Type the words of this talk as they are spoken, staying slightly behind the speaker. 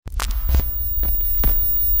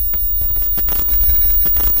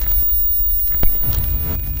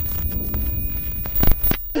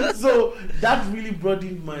So that really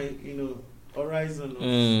broadened my, horizon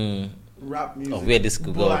of rap music. Of where this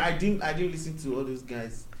could go. But I didn't listen to all those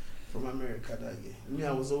guys from America that year. Me,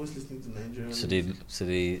 I was always listening to Nigerian music. So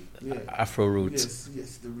the Afro roots.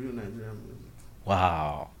 Yes, the real Nigerian music.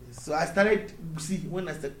 Wow. So I started,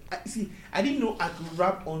 I didn't know I could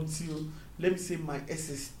rap until, let me say, my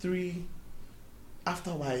SS3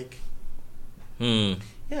 after like. Yeah.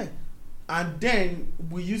 And then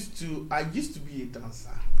I used to be a dancer.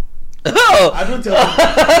 Oh! I don't tell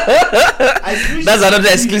you. That's another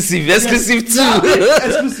exclusive. Exclusive too. Yeah,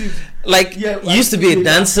 exclusive. Like, you used to be a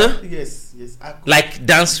dancer? Yes. Like,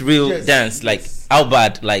 dance, dance. Yes. Like, how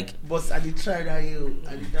bad? Like. But I did try that,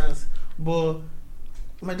 I did dance. But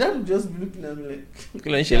my dad would just be looking at me like.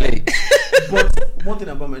 But one thing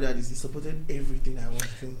about my dad is he supported everything I wanted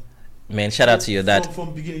to do. Man, shout out to your dad.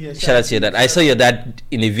 From beginning, yeah. Shout out to your dad. I saw your dad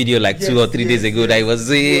in a video like 2 or 3 days ago that he was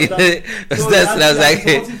saying. I was like,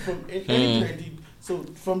 from anything I did. So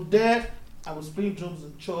from there, I was playing drums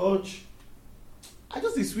in church. I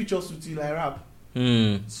just did switch also to like rap.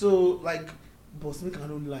 So like, boss make I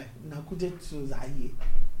don't lie. Now could get to Zaire,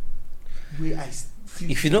 where I.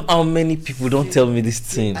 If you know how many people don't tell me this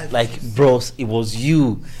thing, like, bros, it was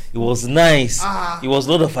you. It was nice. It was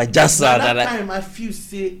not of a jassa. At that time, I feel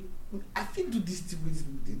do this thing with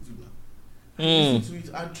they do now. I listen to it,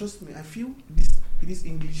 and trust me, I feel this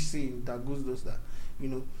English saying that goes those that,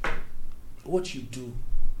 what you do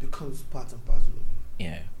becomes part and parcel of you.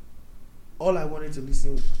 Yeah. All I wanted to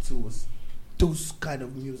listen to was those kind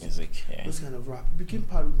of music, those kind of rap. It became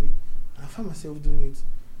part of me, and I found myself doing it.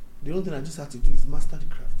 The only thing I just had to do is master the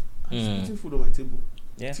craft. I'm just putting food on my table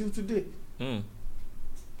till today. So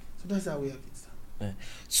that's how we have it.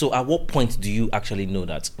 So at what point do you actually know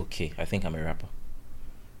that, okay, I think I'm a rapper?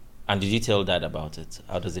 And did you tell Dad about it?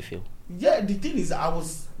 How does it feel? Yeah, the thing is, I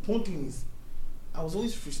was always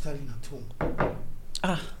freestyling at home.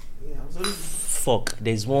 Yeah, I was always... Fuck,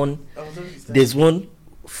 there's one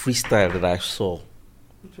freestyle that I saw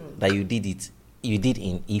that you did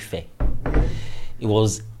in Ife. Yeah. It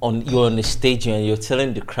was you're on the stage and you're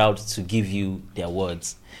telling the crowd to give you their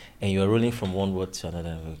words, and you're rolling from one word to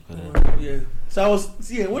another. Yeah. So I was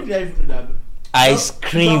what did I even do that? I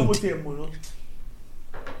screamed.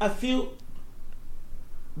 I feel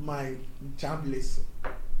my jam lesson.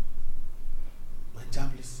 I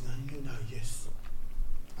knew that yes,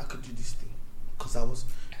 I could do this thing because I was.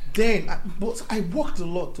 But I worked a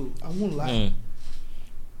lot too. I won't lie.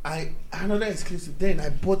 Another exclusive. Then I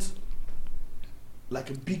bought like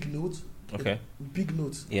a big note. Okay. Big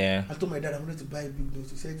note. Yeah. I told my dad I wanted to buy a big note.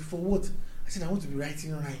 He said, "For what?" I said, "I want to be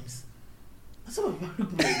writing rhymes." I said,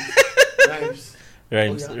 "Rhymes."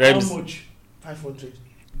 Rhymes. Oh, yeah. Rhymes. How much? 500.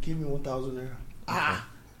 Give me 1,000 naira.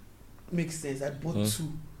 Makes sense. I bought 2.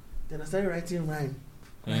 Then I started writing rhymes.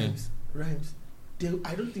 I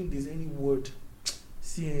don't think there's any word.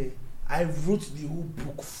 See, I wrote the whole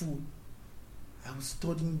book full. I was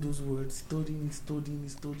studying those words, studying it.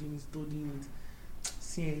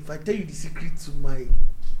 See, if I tell you the secret to my,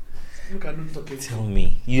 look, I don't talk anymore. Tell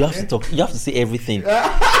me. You have to talk. You have to say everything. you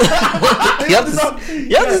have to say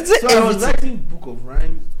everything. I was writing book of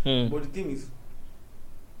rhymes, but the thing is,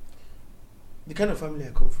 the kind of family I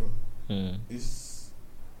come from is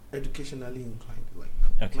educationally inclined. Like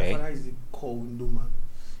my father is a core window man.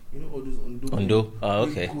 You know all those Ondo. Oh,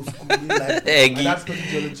 okay. Go school, that's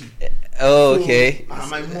geology. Oh, okay. So,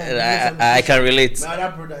 my mom, I can relate. My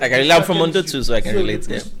other brother. I can relate. I'm from Ondo too, so I can relate.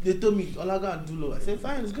 They told me, Olaga and Dulo. I said,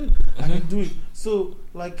 fine, it's good. I can do it. So,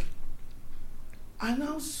 like, I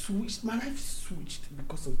now switched. My life switched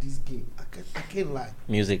because of this game. I can't lie.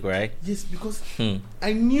 Music, right? Yes, because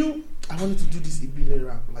I knew I wanted to do this Ibile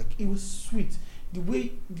rap. Like, it was sweet. The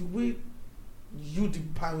way you, the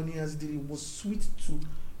pioneers, did it was sweet too.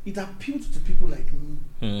 It appealed to people like me.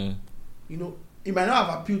 You know, it might not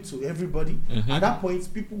have appealed to everybody. At that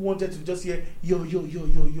point, people wanted to just hear yo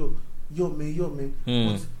man.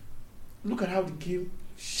 But look at how the game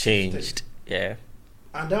changed. Yeah.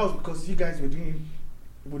 And that was because you guys were doing it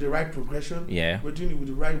with the right progression. Yeah. We're doing it with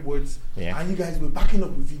the right words. Yeah. And you guys were backing up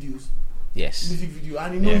with videos. Yes. Music video.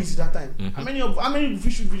 And you know it's that time. How many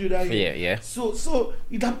visual video that you? Yeah. So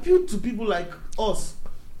it appealed to people like us.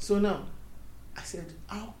 So now I said,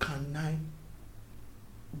 how can I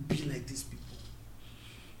be like these people?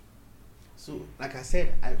 So, like I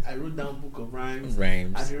said, I wrote down book of rhymes. I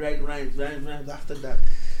did write rhymes. After that,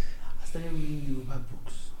 I started reading Yoruba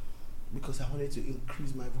books because I wanted to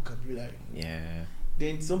increase my vocabulary. Yeah.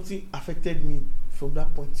 Then something affected me from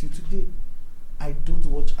that point till today. I don't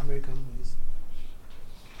watch American movies.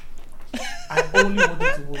 I only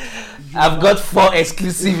wanted to watch Yoruba. I've got 4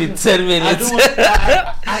 exclusive in 10 minutes.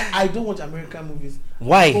 I don't watch American movies.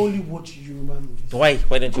 Why? I only watch Yoruba movies. Why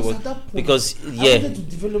don't you watch? At that point, because I wanted to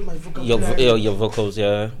develop my vocabulary. Your vocals,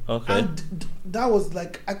 yeah. Okay. And that was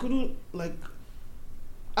like I couldn't like.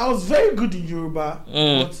 I was very good in Yoruba,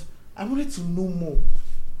 but I wanted to know more.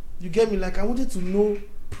 You get me? Like I wanted to know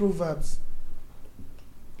proverbs.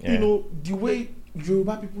 Yeah. You know the way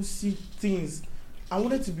Yoruba people see things. I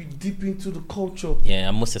wanted to be deep into the culture. Yeah,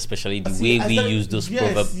 and most especially the way we use those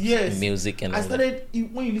proverbs in music and all that.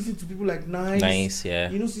 When you listen to people like Nice, yeah.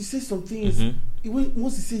 you know, she says some things.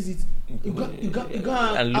 Once he says it, you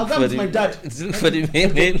got. I'll go with my dad. Look for the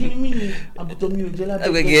meaning. I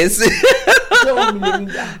guess.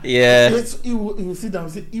 Yeah. He will sit down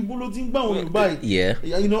and say, yeah.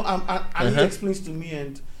 You know, and he explains to me,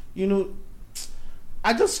 and you know,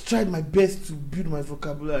 I just tried my best to build my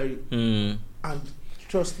vocabulary, and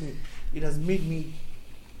trust me, it has made me,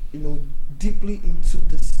 you know, deeply into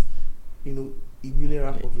this, you know, Ibile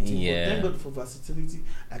rap of it. Yeah. But thank God for versatility.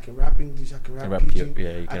 I can rap English, I can rap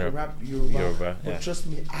Pidgin, I can rap Yoruba. But trust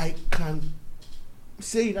me, I can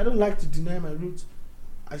say it. I don't like to deny my roots.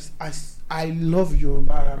 I love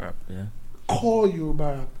Yoruba rap. Yeah. Core Yoruba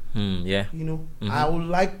rap. Yeah. You know, I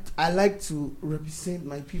like to represent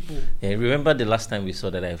my people. Yeah, remember the last time we saw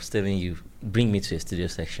that I was telling you, bring me to a studio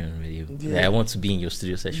session with you. Yeah. I want to be in your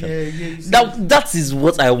studio session. That is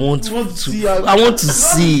what I want I want to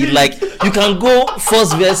see. Like you can go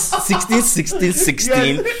first verse 16, 16,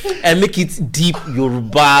 16 and make it deep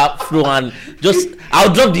Yoruba flow, and just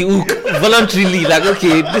I'll drop the hook voluntarily. Like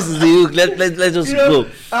okay, this is the hook. Let's just go.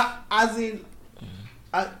 As in,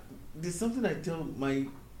 there's something I tell my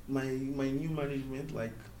new management,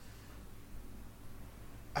 like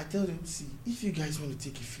I tell them, see, if you guys want to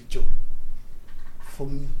take a feature for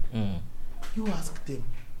me, you ask them,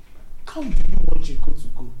 how do you want Chico to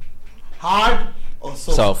go? Hard or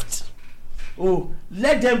soft? Oh,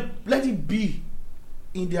 let it be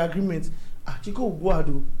in the agreement. Chico will go hard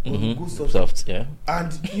or go soft. Yeah.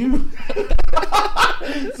 And you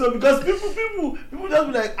so because people just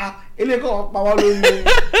be like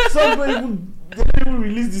some people even they don't even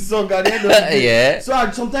release the song at the end of the day. Yeah.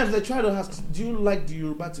 So sometimes they try to ask, do you like the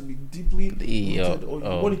Yoruba to be deeply rooted, or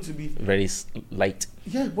you want it to be very light?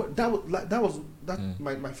 Yeah, but that was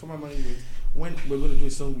my former management when we're going to do a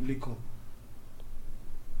song with Lekon.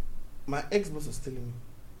 My ex-boss was telling me,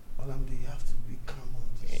 Olamide, you have to be calm on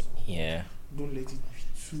this song. Yeah. Don't let it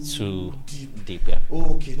be too deep. Yeah.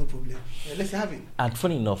 Oh, okay, no problem. Let's have it. And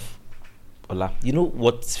funny enough, Ola, you know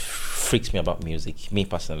what freaks me about music? Me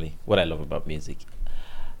personally, what I love about music,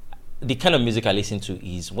 the kind of music I listen to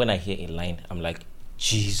is when I hear a line, I'm like,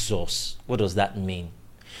 Jesus, what does that mean?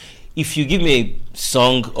 If you give me a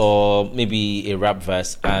song or maybe a rap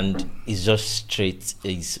verse and it's just straight,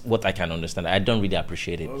 is what I can understand. I don't really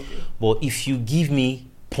appreciate it. Okay. But if you give me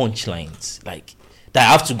punchlines, like that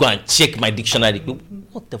I have to go and check my dictionary.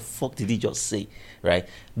 What the fuck did he just say? Right?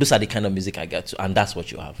 Those are the kind of music I get to, and that's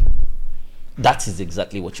what you have. That is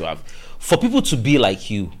exactly what you have. For people to be like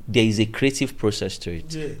you, there is a creative process to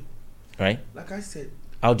it. Yeah. Right? Like I said.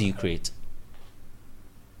 How do you create?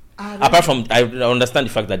 Apart from, I understand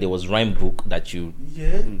the fact that there was rhyme book that you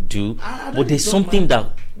do, but there's something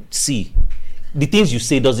that, see, the things you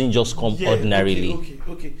say doesn't just come ordinarily.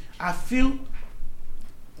 Okay. I feel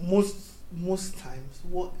most times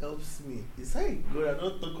what helps me is I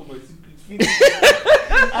don't talk about my secret feelings.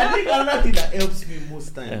 I think another thing that helps me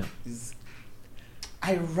most times is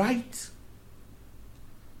I write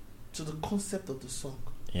to the concept of the song.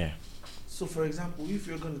 Yeah. So for example, if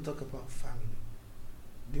you're going to talk about family,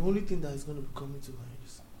 the only thing that is going to be coming to mind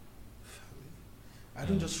is family. I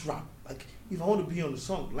don't just rap. Like if I want to be on the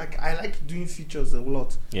song, like I like doing features a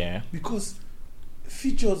lot. Yeah. Because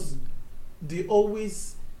features, they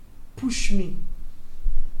always push me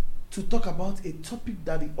to talk about a topic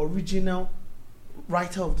that the original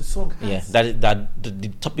writer of the song has. Yeah, that the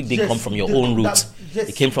topic didn't come from your own roots.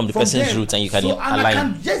 It came from the person's roots, and you can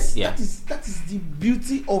align. That is the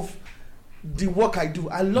beauty of the work I do.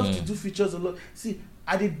 I love to do features a lot. See,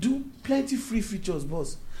 I did do plenty free features,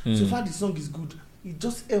 boss. So far the song is good. It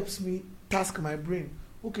just helps me task my brain.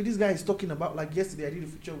 Okay, this guy is talking about, like yesterday I did a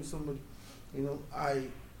feature with somebody. You know,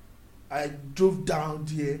 I drove down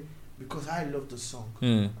there because I love the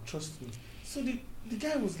song. Trust me. So the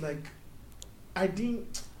guy was like, I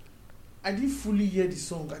didn't fully hear the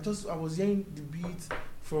song. I was hearing the beat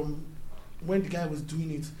from when the guy was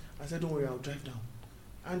doing it. I said, don't worry, I'll drive down.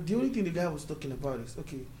 And the only thing the guy was talking about is,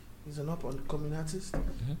 okay, he's an up-and-coming artist.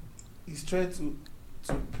 He's trying to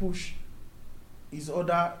push his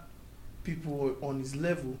other people on his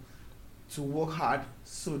level to work hard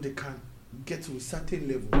so they can get to a certain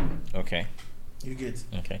level. Okay. You get?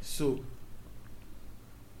 Okay. So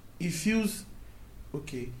it feels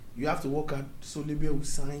okay. You have to work hard so label will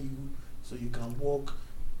sign you so you can work.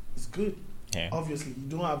 It's good. Yeah. Obviously, you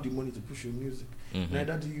don't have the money to push your music. Mm-hmm.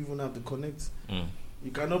 Neither do you even have the connect. Mm.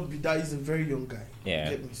 You cannot be that. He's a very young guy. Yeah.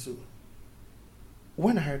 You get me? So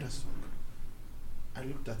when I heard that song, I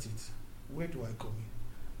looked at it. Where do I come in?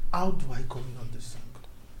 How do I come in on this song?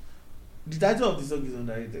 The title of the song is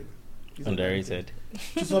underrated. It's Underrated.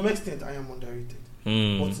 To some extent, I am underrated.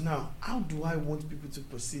 Mm. But now, how do I want people to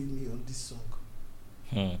perceive me on this song?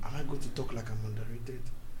 Am I going to talk like I'm underrated?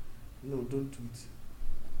 No, don't do it.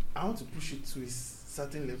 I want to push it to a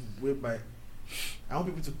certain level whereby I want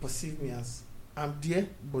people to perceive me as I'm there,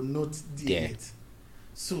 but not there yet.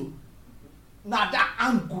 So, now that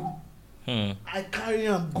angle, I carry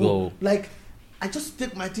and go. Like, I just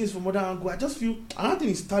take my things from other angle. I just feel another thing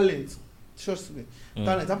is talent. Trust me.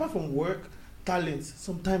 Talent. Apart from work, talent.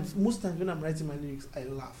 Sometimes, most times when I'm writing my lyrics, I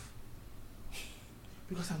laugh.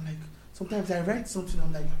 Because I'm like, sometimes I write something,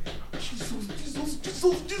 I'm like, Jesus.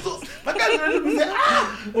 My guy will be say,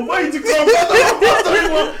 why you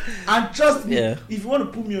come? And trust me, if you want to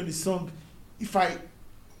put me on the song, if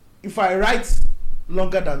I write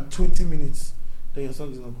longer than 20 minutes, then your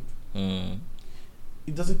song is not good.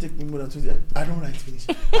 It doesn't take me more than 20. I don't write finish.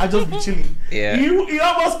 I just be chilling. Yeah. He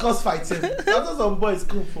almost cause fights. That's some boys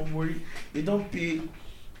come from where they don't pay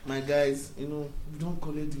my guys, we don't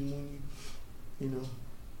collect the money,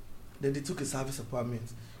 Then they took a service apartment.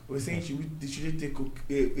 We were saying they should take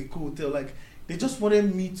a hotel. Like, they just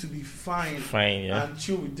wanted me to be fine and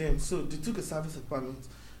chill with them. So they took a service apartment,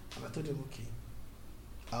 and I told them, okay,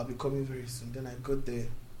 I'll be coming very soon. Then I got there.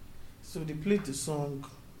 So they played the song.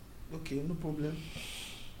 Okay, no problem.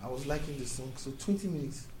 I was liking the song. So 20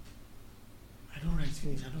 minutes. I don't write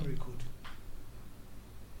finish. I don't record.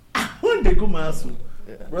 When they go my house,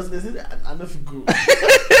 bros, they say, I know if you go.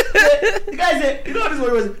 The guy said, you know what this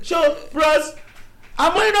one was? Sure, bros,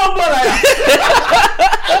 I'm only not born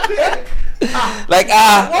like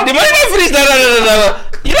the money not finished. No.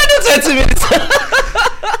 You don't do 20 minutes. So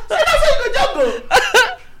that's how you go jump though.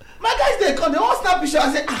 My guys, they come, they all snap picture.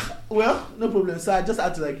 I say, well, no problem. So I just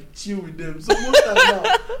had to like chill with them. So most times now,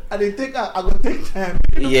 and they take, I go take time.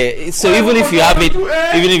 Yeah. So even if you have it,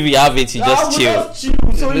 you just chill.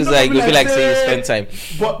 So it's like you feel like saying you spend time.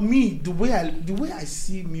 But me, the way I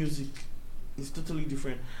see music is totally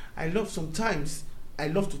different. I love to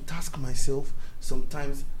task myself.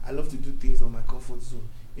 Sometimes I love to do things on my comfort zone.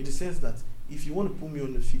 In the sense that if you want to put me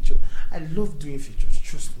on a feature, I love doing features.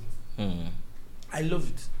 Trust me. I love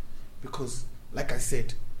it because, like I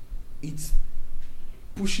said, it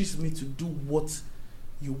pushes me to do what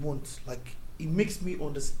you want. Like, it makes me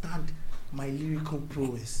understand my lyrical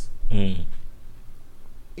prowess. I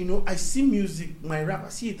see music, my rap, I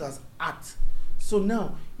see it as art. So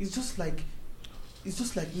now it's just like the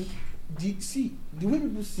way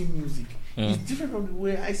people see music is different from the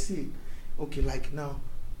way I see it. Okay, like now,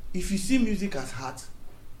 if you see music as art,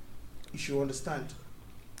 you should understand.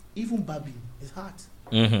 Even babbing is art.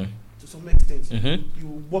 To some extent.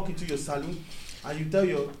 You walk into your salon and you tell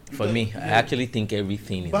your... I actually think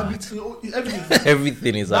everything is art.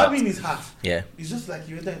 Everything is art. Babbing is art. Yeah. It's just like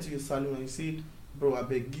you enter into your salon and you say, bro, I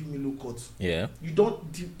beg, give me low cut. Yeah. You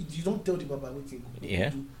don't tell the barber what you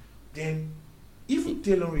do. Then even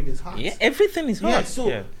tailoring is hard. Yeah, everything is hard. Yeah,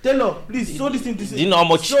 so tailor, please show this thing. Do you know how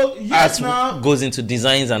much art goes into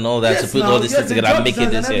designs and all that to put all these things together and make it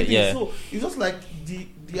this year? Yeah. So it's just like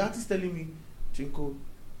the artist telling me, Chinko,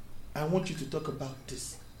 I want you to talk about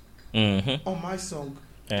this on my song,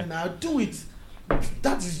 and I'll do it.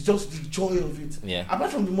 That is just the joy of it. Yeah.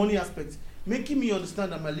 Apart from the money aspect, making me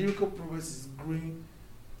understand that my lyrical progress is growing.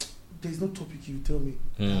 There's no topic you tell me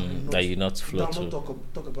that you not flow to. Talk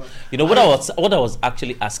about. You know what I was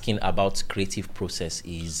actually asking about creative process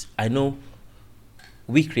is, I know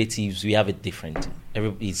we creatives, we have it different.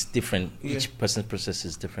 It's different. Yeah. Each person's process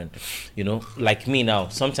is different. Like me now,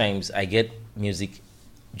 sometimes I get music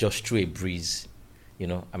just through a breeze.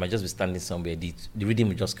 I might just be standing somewhere, the rhythm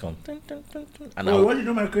will just come. And what do you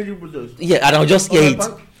know my creative process? Yeah, and I'll just hear it.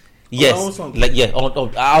 Yes, like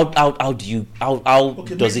how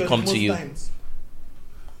does it come to you? Times,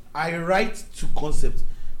 I write to concept. To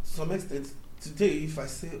some extent, today if I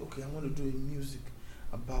say, okay, I want to do a music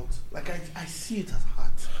about, like I see it as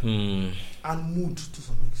art and mood to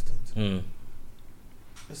some extent.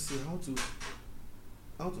 Let's see, I want to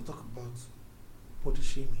talk about body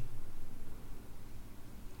shaming.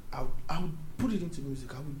 I would put it into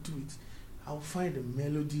music. I would do it. I will find the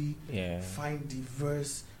melody, find the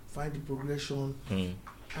verse, find the progression,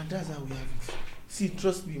 And that's how we have it. See,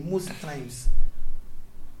 trust me, most times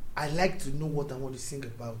I like to know what I want to sing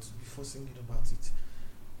about before singing about it.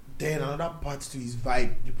 Then another part to his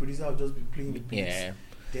vibe. The producer will just be playing the beats.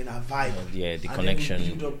 Then a vibe. The and connection. Then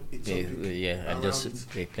we build up a topic and just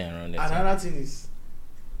play around it. Another thing is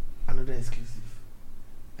another exclusive.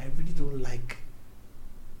 I really don't like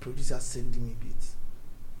producers sending me beats.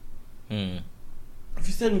 If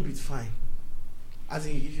you send me beats, fine. As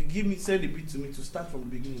in, if you send a beat to me to start from the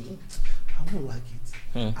beginning, I won't like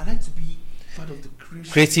it. I like to be part of the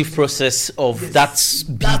creative process of that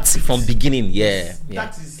beat from beginning.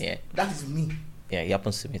 That is me. Yeah, it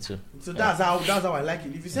happens to me too. So that's how I like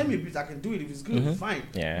it. If you send me a beat, I can do it. If it's good, fine.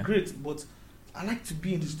 Yeah. Great. But I like to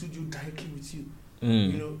be in the studio directly with you.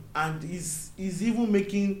 You know, and it's even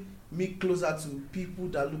making me closer to people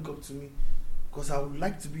that look up to me, because I would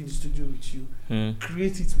like to be in the studio with you,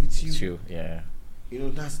 create it with you. You know,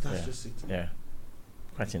 that's just it. Yeah,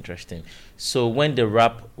 quite interesting. So when the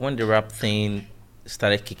rap thing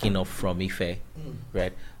started kicking off from Ife,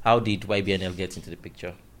 right? How did YBNL get into the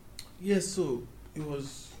picture? Yes, so it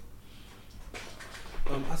was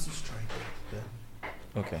ASUU strike. Yeah.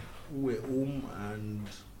 Okay. We were home and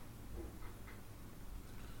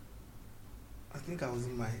I think I was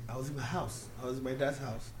in my house. I was in my dad's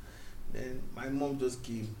house. Then my mom just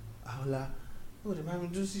came. I was like, "Oh, the man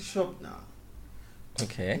just see shop now."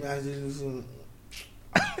 Okay. I was using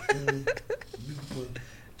big boy.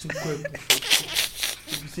 Too quick.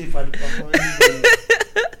 To be safe at the performance.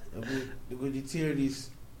 They go to tear this.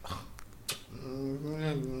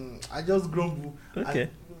 I just grumble. Okay.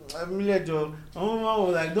 My mom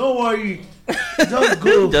was like, "Don't worry, just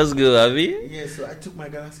go." Just go, Abby. Yeah, so I took my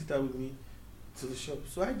Ghana sitter with me to the shop.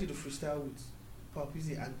 So I did a freestyle with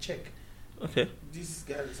Papizi and Check. Okay. This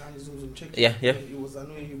guy is on Zoom Check. Yeah. He was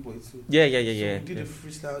annoying you boy too. Yeah. So we did a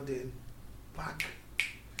freestyle then back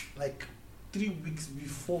like 3 weeks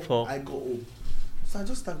before I got home. So I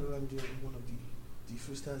just started around doing one of the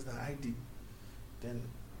freestyles that I did. Then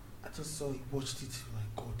I just saw he watched it. My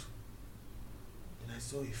God. And I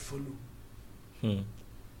saw he follow.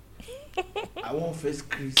 I want first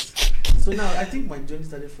Chris. So now I think my journey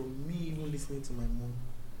started from me even listening to my mom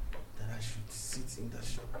that I should sit in that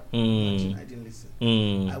shop. Imagine I didn't listen.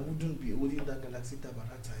 I wouldn't be holding that Galaxy tab at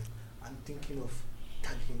that time and thinking of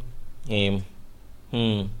tagging him.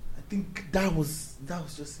 I think that was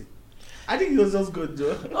just it. I think he was just good,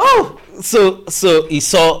 Joe. Oh, so he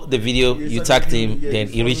saw the video, you tagged him, then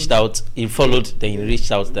he reached out, he followed, then he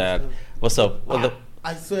reached out that, what's up?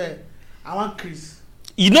 I swear, I want Chris.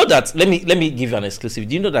 You know that, let me give you an exclusive.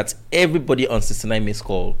 Do you know that everybody on 69 Missed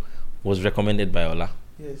Call was recommended by Ola?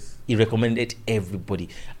 Yes. He recommended everybody.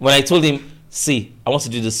 When I told him, see, I want to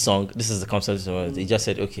do this song, this is the concept, he just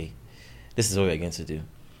said, okay, this is what we're going to do.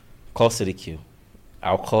 Call City Q.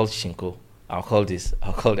 I'll call Shinko. I'll call this.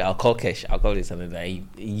 I'll call Kesh. I'll call this, and then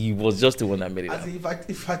he was just the one that made it. As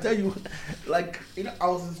if I tell you, like, you know, I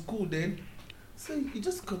was in school then, so you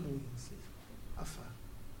just come in and say, Afa,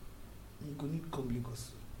 you go need come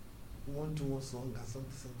Lagos. You want to do one song and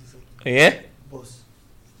something. Yeah. Boss.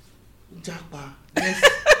 Japa.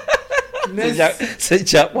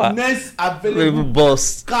 Next available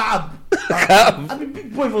boss. Cab. I'm a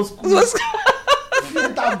big boy for school.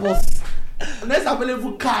 That boss. Next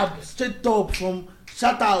available cab straight up from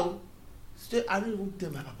Shattau. Straight, I don't even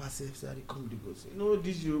tell my papa self so they come Lagos. You know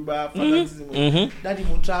this Yoruba fanatism. Daddy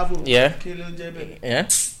will travel. Yeah.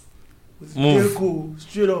 With Delco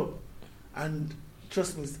straight up. And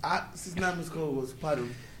trust me, 69 Missed Call was part of.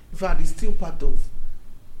 In fact, it's still part of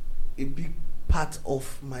a big part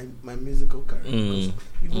of my musical career. Because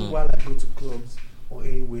even while I go to clubs or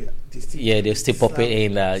anywhere, they still pop it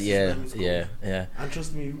in that. Yeah. And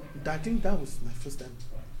trust me, I think that was my first time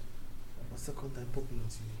or second time popping on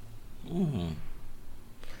TV.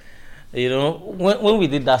 You know, when we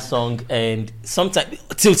did that song, and sometimes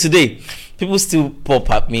till today, people still pop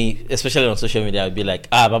at me, especially on social media. I'll be like,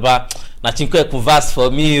 Baba, na Chinko verse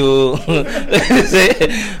for me, oh. Say,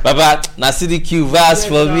 Baba, na CDQ verse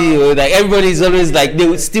for me, oh. Like everybody's always like, they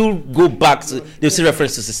would still go back to, they still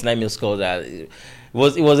reference to 69 Missed Call that. It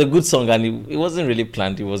was a good song, and it wasn't really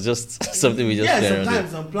planned. It was just something we just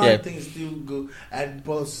sometimes unplanned things still go. And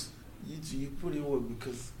boss, you put it work,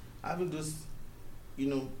 because having those, you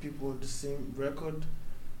know, people on the same record,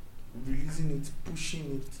 releasing it,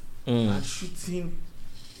 pushing it, and shooting.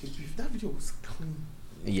 That video was clean.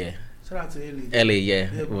 Yeah. Shout out to LA. LA,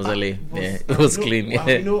 it was LA. Yeah, it was clean. Yeah.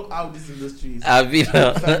 You know how this industry is. I've been no,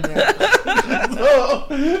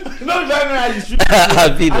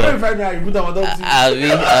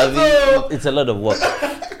 it's a lot of work.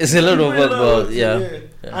 It's a lot of work, but yeah.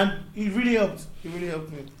 And it really helped. It really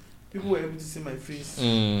helped me. People were able to see my face.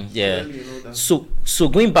 Yeah. Clearly, you know that. So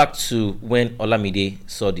going back to when Olamide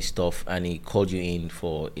saw the stuff and he called you in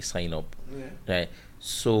for a sign up, right?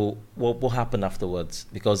 So what happened afterwards?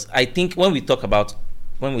 Because I think when we talk about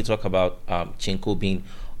Chinko being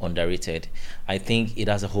underrated, I think it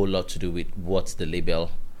has a whole lot to do with what the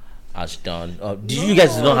label has done. You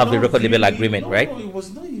guys do not have the record label agreement, right? No, it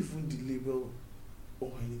was not even the label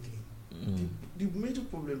or anything. The major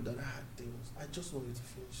problem that I had then was I just wanted to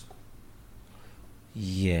finish school.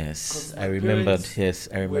 Yes, I remembered. Yes,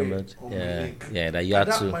 I remembered. Yeah, that you had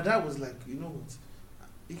to. My dad was like, you know what,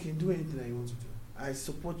 you can do anything that you want to do. I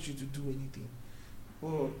support you to do anything. But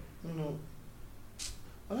you know,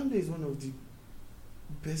 Olamide is one of the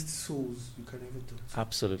best souls you can ever talk to.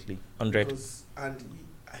 Absolutely, 100.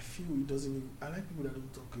 I feel he doesn't even, I like people that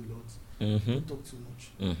don't talk a lot. Don't talk too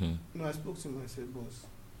much. You know, I spoke to him and I said, boss,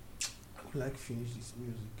 I would like to finish this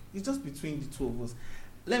music. It's just between the two of us.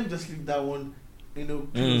 Let me just leave that one, you know,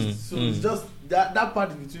 closed. So it's just that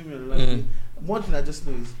part is between me and Olamide. One thing I just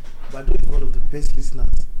know is Bado is one of the best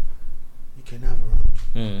listeners you can have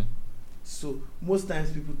around. So most times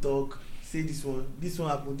people talk, say this one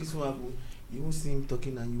happened. You won't see him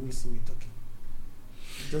talking and you won't see me talking.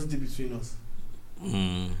 It's just between us.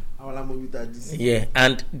 Yeah,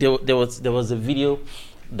 and there was a video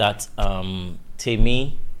that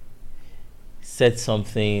Temi said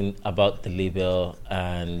something about the label,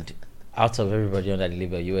 and out of everybody on that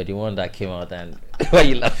label, you were the one that came out. And why are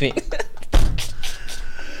you laughing?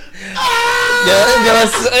 there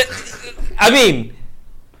was, I mean,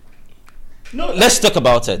 no. Let's talk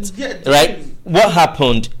about it. Yeah, right? What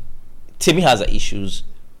happened? Temi has issues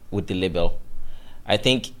with the label. I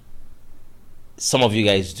think some of you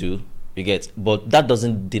guys do, you get, but that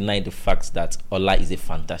doesn't deny the fact that Ola is a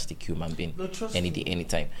fantastic human being. No, any day,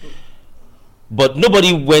 anytime. But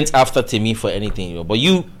nobody went after Temi for anything, you know. But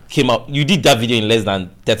you came out, you did that video in less than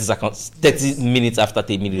 30 seconds, 30 minutes after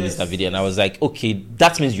Temi released that video, and I was like, okay,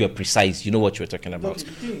 that means you are precise. You know what you were talking about.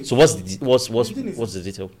 So what's the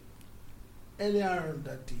detail? Earlier on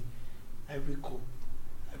that day, I wake up,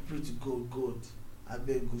 I pray to God, I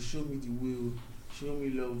beg, go show me the will, show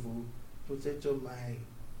me love, protect all my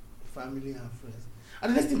family and friends.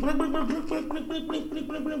 And the next thing,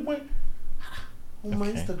 on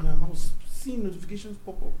my Instagram, I was seeing notifications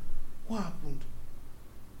pop up. What happened?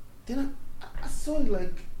 Then I saw it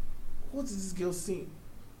like, what is this girl saying?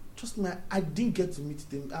 Trust me, I didn't get to meet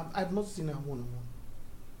them. I've not seen her one-on-one.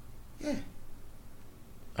 Yeah.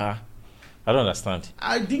 I don't understand.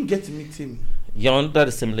 I didn't get to meet him. You're under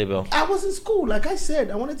the same label. I was in school, like I said.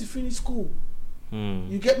 I wanted to finish school.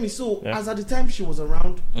 You get me? So, as at the time she was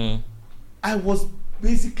around, I was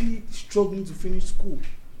basically struggling to finish school.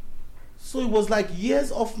 So it was like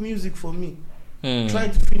years of music for me,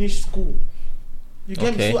 trying to finish school. You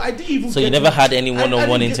get me? So I didn't even. So you never had any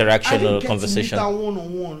one-on-one interaction or conversation. I didn't get to meet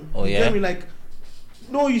that one-on-one. Oh you yeah. get me? Like,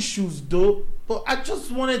 no issues though, but I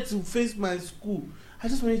just wanted to face my school. I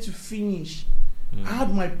just wanted to finish. I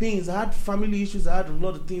had my pains. I had family issues. I had a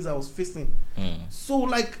lot of things I was facing. So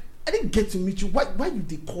like, I didn't get to meet you. Why did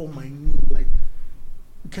they call my name? Like,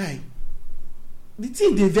 guy, the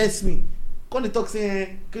thing they vex me. When they talk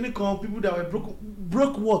saying, can you come people that were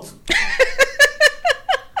broke what?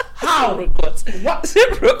 How? Broke what? What?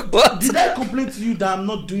 Broke what? Did I complain to you that I'm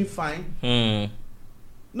not doing fine?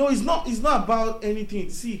 No, it's not about anything.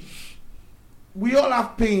 See, we all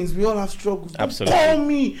have pains. We all have struggles. Absolutely. Don't call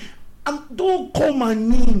me. Don't call my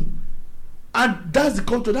name. And that's the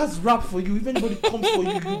control. That's rap for you. If anybody comes for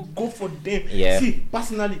you, you go for them. Yeah. See,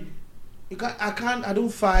 personally, I don't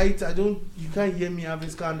fight. You can't hear me having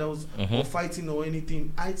scandals or fighting or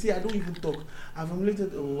anything. I don't even talk. I've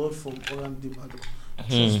emulated a lot from Olamide Bado.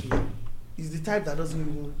 Trust me. He's the type that doesn't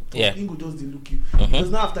even talk. Yeah. He just they look you. He does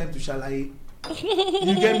not have time to shalaye.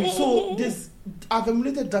 You get me? So I've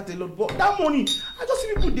emulated that a lot. But that money, I just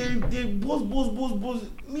see people they boss.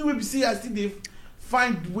 Me we see I see they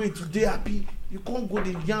find way to dey happy. You can't go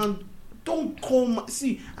the yarn. Don't call my,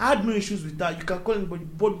 see, I had no issues with that. You can call anybody,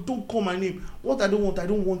 but don't call my name. What I don't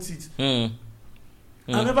want it. I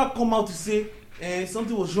never come out to say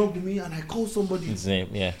something was wrong with me and I call somebody.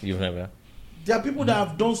 Same. Yeah, you've never. There are people that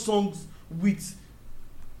have done songs with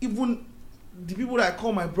even the people that I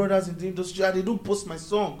call my brothers in the industry, and they don't post my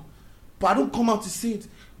song. But I don't come out to say it.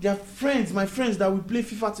 They are friends, my friends that we play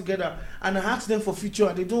FIFA together, and I ask them for feature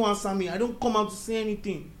and they don't answer me. I don't come out to say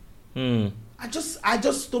anything. I just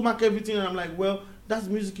stomach everything and I'm like, well, that's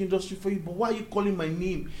the music industry for you, but why are you calling my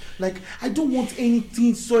name? Like, I don't want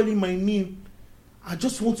anything soiling my name. I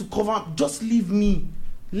just want to cover, just leave me.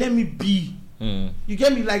 Let me be. You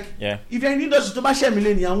get me? Like, Yeah. if you're in the industry, to share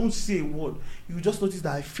millennium, I won't say a word. You will just notice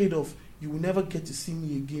that I fade off. You will never get to see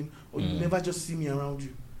me again, or you will never just see me around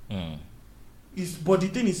you. But the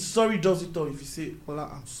thing is, sorry does it all. If you say, Ola,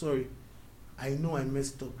 I'm sorry, I know I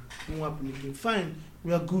messed up, it won't happen again. Fine,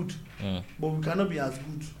 we are good, but we cannot be as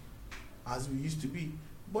good as we used to be.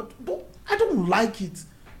 But I don't like it.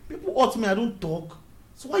 People hurt me, I don't talk.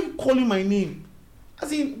 So why are you calling my name?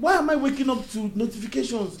 As in, why am I waking up to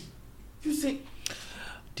notifications? You say,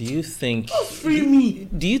 do you think? Just free me.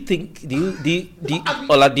 Do you think?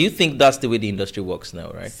 Ola, do you think that's the way the industry works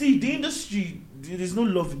now? Right. See, the industry. There is no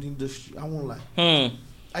love in the industry. I won't lie.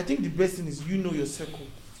 I think the best thing is your circle.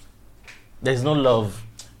 There's no love.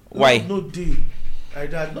 Why? No day.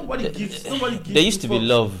 Like that. Nobody gives. There used to be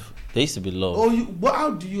love. There used to be love. Oh, but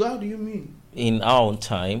how do you mean? In our own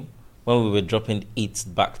time, when we were dropping hits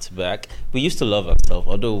back to back, we used to love ourselves.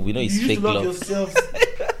 Although we know it's you fake used to love love. yourselves.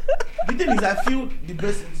 The thing is, I feel the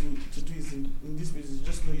best thing to do is in this business,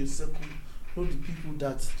 just know your circle, know the people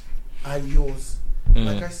that are yours.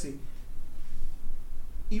 Like I say,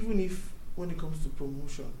 even if when it comes to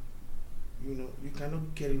promotion, you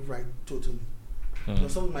cannot get it right totally.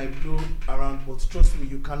 Something might blow around, but trust me,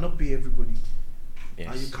 you cannot pay everybody.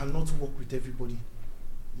 Yes. And you cannot work with everybody.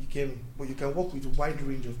 You get me? But you can work with a wide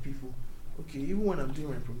range of people. Okay, even when I'm doing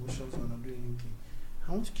my promotions, when I'm doing anything,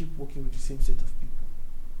 I want to keep working with the same set of people.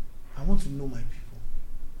 I want to know my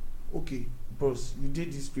people. Okay, bros, you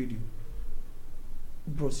did this radio.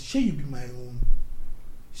 Bros, shall you be my own?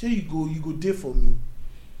 Shall you go there for me?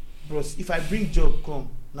 Bros, if I bring job, come.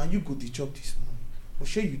 Now you go the job this morning. Or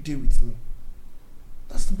shall you deal with me?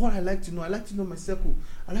 That's what I like to know. I like to know my circle.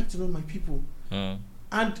 I like to know my people.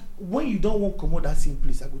 And when you don't want to come out that same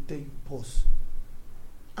place, I will tell you, pause.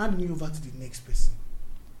 Hand me over to the next person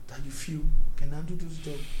that you feel can handle this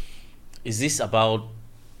job. Is this about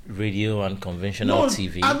radio and conventional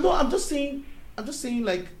TV? I'm just saying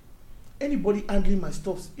like anybody handling my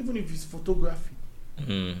stuff, even if it's photography.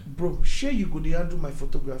 Bro, sure you go they handle my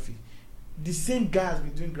photography. The same guy has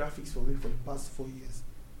been doing graphics for me for the past 4 years.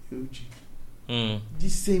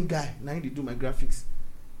 This same guy, now they do my graphics.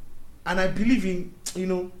 And I believe in,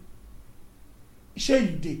 share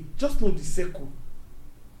you day. Just know the circle.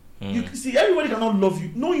 You see, everybody cannot love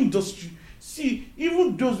you. No industry. See,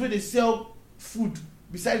 even those where they sell food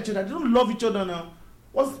beside each other, they don't love each other now.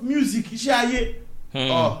 What's music?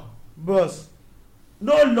 Oh, boss.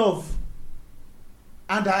 No love.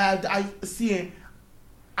 And I see,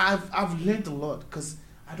 I've learned a lot because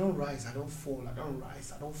I don't rise, I don't fall, I don't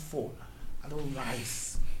rise, I don't fall, I don't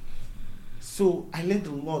rise. So I learned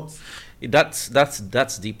a lot.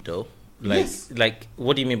 That's deep though. Like Yes. like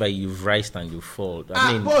what do you mean by you've rised and you fall?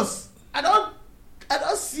 I mean, boss, I don't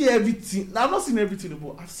see everything. I'm not seeing everything,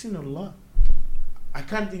 but I've seen a lot. I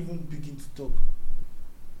can't even begin to talk.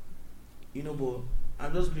 But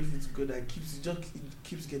I'm just grateful to God that it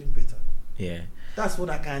keeps getting better. yeah. That's what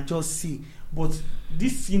I can just see. But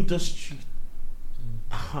this industry,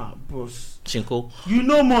 boss, Chinko. you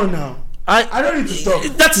know more now. I don't need to talk.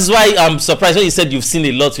 That is why I'm surprised when you said you've seen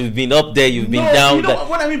a lot. You've been up there. You've been down. You know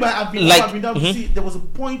what I mean by I've been down. Mm-hmm. See, there was a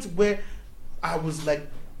point where I was like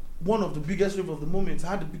one of the biggest rave of the moment.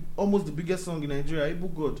 I had almost the biggest song in Nigeria,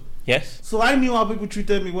 Ibu God. Yes. So I knew how people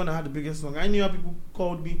treated me when I had the biggest song. I knew how people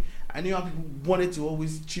called me. I knew how people wanted to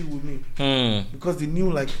always chill with me because they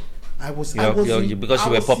knew like because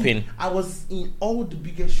you were popping. I was in all the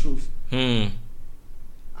biggest shows, and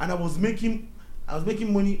I was making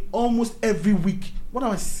money almost every week. What am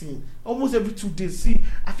I saying? Almost every 2 days. See,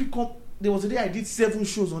 I think there was a day I did 7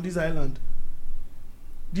 shows on this island.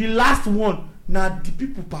 The last one, now the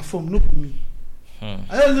people perform, not me.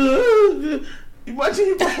 Imagine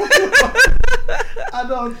you perform. I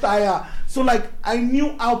don't tire. So like I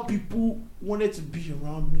knew how people wanted to be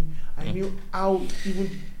around me. I knew how even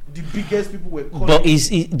the biggest people were calling. But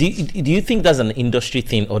do you think that's an industry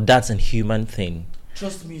thing or that's a human thing?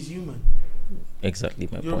 Trust me, it's human. Exactly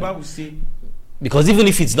my Yoruba point. will say, because even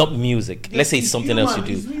if it's not music, yes, let's say it's something human, else you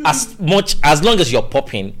do. it's As long as you're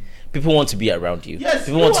popping, people want to be around you. yes,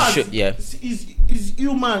 people want to show. Yeah. It's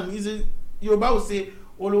human. Yoruba will say,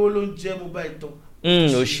 "Olówó jẹ mo bá ìtàn."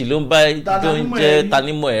 Òṣìlóńbá don't jẹ́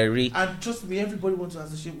tanimo eri. And trust me, everybody wants to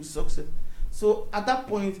associate with success. So at that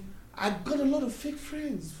point, I got a lot of fake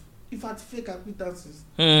friends. If I had fake acquaintances.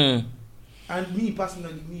 And me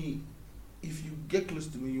personally, if you get close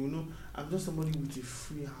to me, you know I'm just somebody with a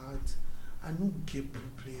free heart. I don't get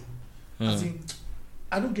problem.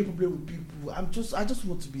 I don't get problem with people. I just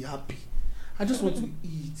want to be happy. I just want to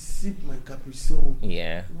eat, sip my Capri Sun,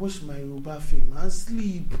 Yeah. watch my Yoruba film and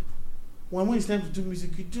sleep. when it's time to do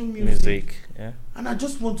music, you do music. Music, yeah. And I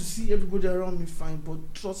just want to see everybody around me fine,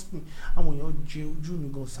 but trust me, I'm on your jail,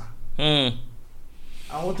 you go, sir.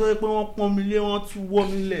 Àwọn tó yẹ pé wọ́n pọ́n mi lé wọ́n tún wọ́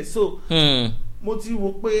mi lẹ̀. So mo ti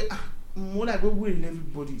wò pé mo like waiting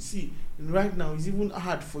everybody. See, right now it's even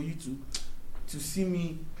hard for you to see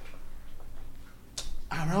me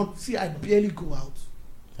around. See, I barely go out.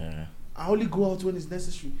 Yeah. I only go out when it's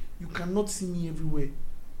necessary. You cannot see me everywhere.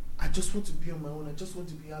 I just want to be on my own. I just want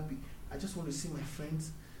to be happy. I just want to see my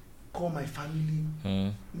friends, call my family,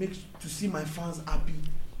 to see my fans happy.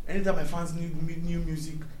 Anytime my fans need new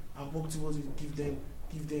music, I walk towards it, give them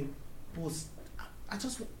post. I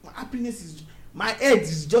just, my happiness is, my head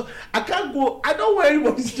is just, I can't go, I don't want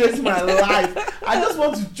anybody stressing my life. I just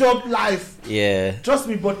want to chop life. Yeah. Trust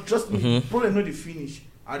me, problem not the finish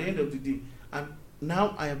at the end of the day. And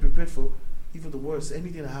now I am prepared for even the worst.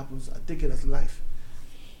 Anything that happens, I take it as life.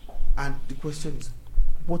 And the question is,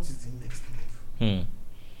 what is the next move?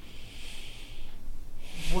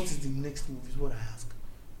 What is the next move is what I ask.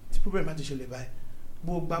 The problem is to buy.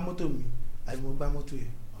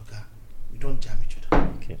 We don't jam each other.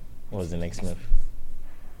 Okay. What was the next move?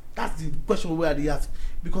 That's the question where they ask.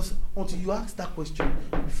 Because until you ask that question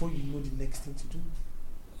before you know the next thing to do.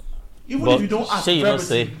 Even but if you don't ask, say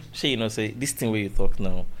this thing where you talk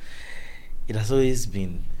now, it has always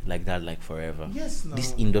been like that, like forever. Yes, no.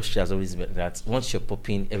 This industry has always been that. Once you're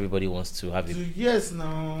popping, everybody wants to have it. Yes,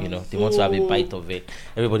 no. You know, they want to have a bite of it.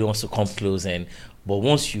 Everybody wants to come close, but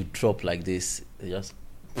once you drop like this, just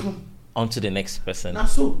on to the next person. Now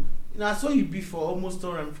so you be for almost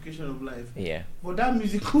all ramification of life. Yeah. But that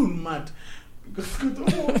music cool mad. Because so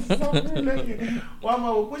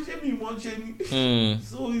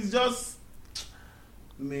it's just,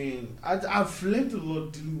 man, I've learned a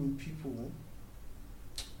lot dealing with people.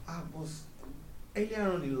 I was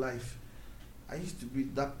earlier on in life, I used to be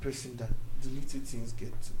that person that the little things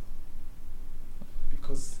get to.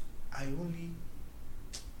 Because I'm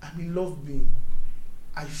in love being.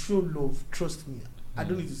 I show love, trust me. I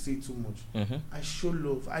don't need to say too much. I show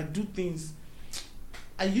love. I do things.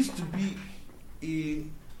 I used to be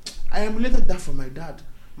I emulated that from my dad.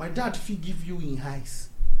 My dad give you in highs.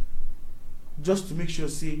 Just to make sure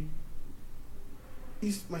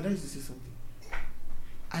my dad used to say something.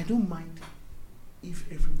 I don't mind if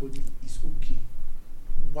everybody is okay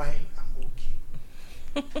while I'm okay.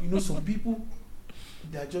 You know, some people,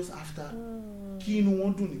 they're just after keen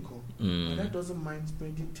won't do Nico. My dad doesn't mind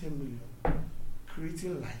spending 10 million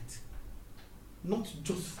creating light, not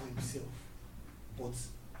just for himself, but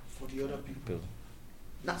for the other people.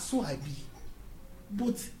 That's so I be.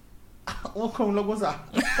 But what come along was that?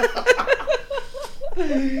 But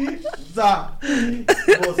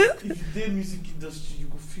if you did music industry, you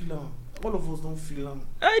could feel them. All of us don't feel them.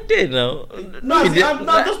 I did now. No, I'm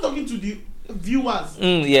not just talking to the viewers.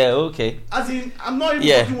 Yeah, okay. As in, I'm not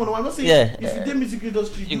even talking one. I'm not saying if you did music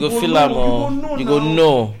industry, you go feel them. You go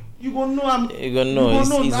know. You go know. You go know.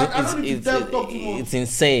 It's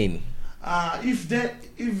insane. If they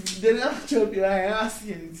don't tell you, I don't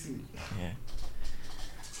see anything. Yeah.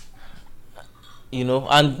 You know,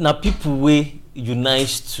 and now people way you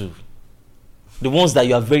nice to, the ones that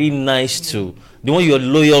you are very nice to, the one you are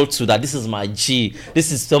loyal to, that this is my G,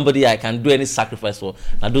 this is somebody I can do any sacrifice for.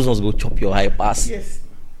 Now those ones go chop your high pass. Yes.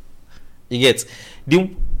 You get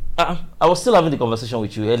I was still having the conversation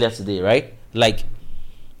with you earlier today, right? Like,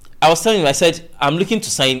 I was telling you, I said, I'm looking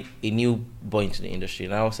to sign a new boy into the industry.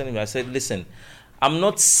 And I was telling you, I said, listen, I'm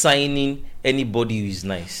not signing anybody who is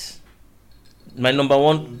nice. My number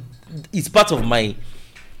one, it's part of the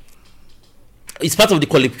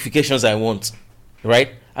qualifications I want,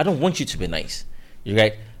 right? I don't want you to be nice,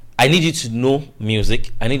 right? I need you to know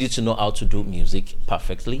music. I need you to know how to do music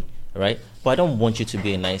perfectly, right? But I don't want you to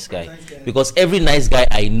be a nice guy. Because every nice guy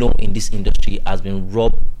I know in this industry has been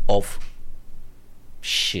robbed of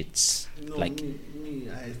shits. No, like me,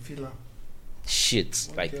 I feel like shit.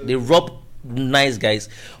 Okay. Like they rob nice guys,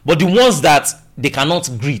 but the ones that they cannot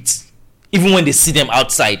greet, even when they see them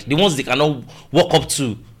outside, the ones they cannot walk up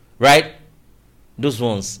to, right? Those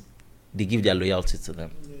ones, they give their loyalty to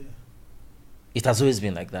them. Yeah. It has always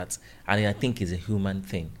been like that, and I think it's a human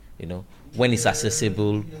thing. You know, when it's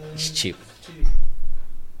accessible, it's cheap.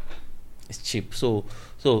 It's cheap. So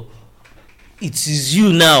it is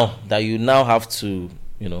you now that you now have to,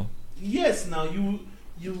 you know. Yes, now you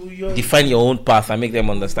define your own path and make them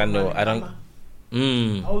understand. No, I don't.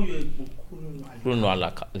 How you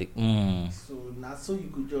So now, so you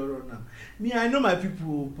could just run now. Me, I know my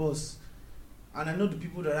people, boss, and I know the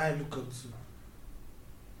people that I look up to.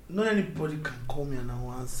 Not anybody can call me and I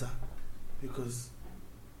will answer because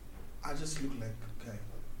I just look like a guy.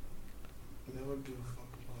 never give a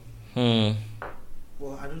fuck about me. Hmm.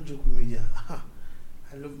 Well, I don't joke with media.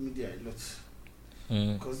 I love media a lot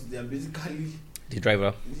because they are basically the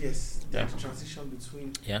driver. Yes, the transition between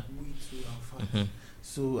we to our fans. Mm-hmm.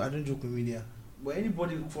 So I don't joke with media. But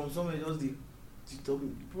anybody from somewhere just they talk,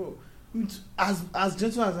 bro. As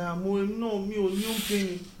gentle as I am, me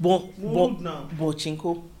pain. But now. But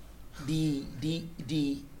Chinko, the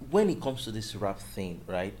when it comes to this rap thing,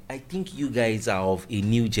 right? I think you guys are of a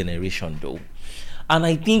new generation though. And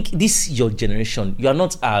I think this your generation, you are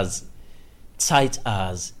not as tight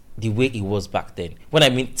as the way it was back then. When I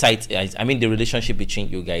mean tight, I mean the relationship between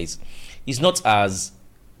you guys is not as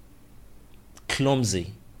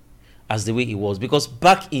clumsy as the way it was. Because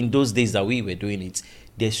back in those days that we were doing it,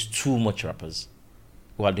 there's too much rappers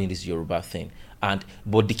who are doing this Yoruba thing.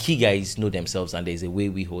 But the key guys know themselves and there's a way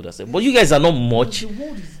we hold ourselves. But you guys are not much.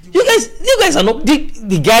 You guys are not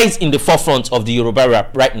the guys in the forefront of the Yoruba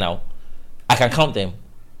rap right now. I can count them.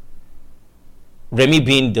 Remy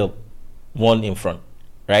being the one in front,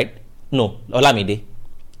 right? No, Olamide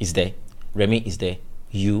is there. Remy is there.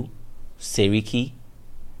 You, Seriki,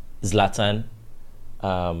 Zlatan,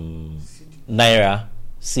 Naira,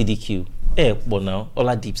 CDQ. Now.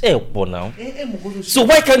 Ola Deeps. Now. So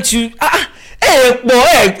why can't you? To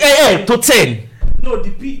 10. No,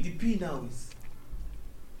 the P now is,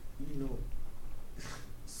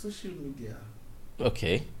 social media.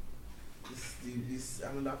 Okay. This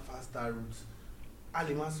another faster route.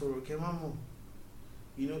 Alimasoro Kemamo.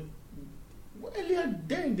 Earlier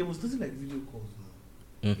then there was nothing like video calls.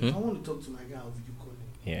 Mm-hmm. If I want to talk to my guy, I'll video call him.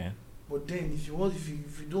 Yeah. But then if you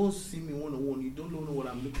don't see me one on one, you don't know what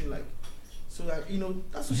I'm looking like. So that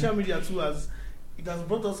that social media too has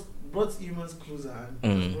brought humans closer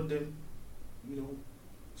and has brought them,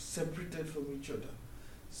 separated from each other.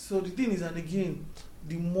 So the thing is, and again,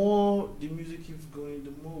 the more the music keeps going,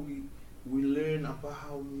 the more we learn about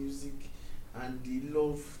how music and the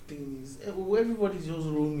love thing is. Everybody's just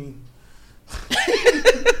roaming.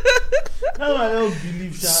 I don't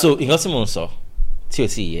believe that. So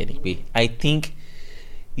I think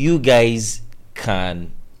you guys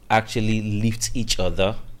can actually lift each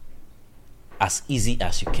other as easy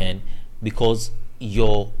as you can because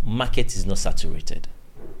your market is not saturated.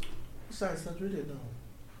 It's saturated now.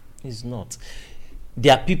 It's not.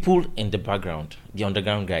 There are people in the background, the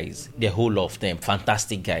underground guys, the whole of them,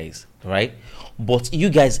 fantastic guys, right? But you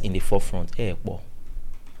guys in the forefront, Yeah.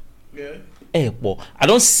 I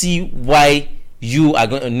don't see why you are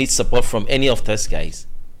going to need support from any of those guys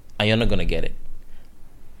and you're not going to get it.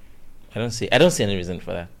 I don't see any reason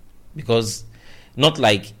for that. Because not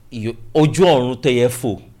like you all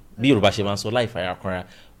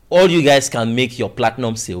you guys can make your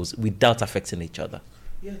platinum sales without affecting each other.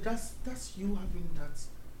 Yeah, that's you having that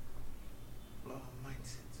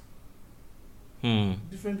mindset.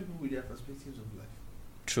 Different people with their perspectives of life.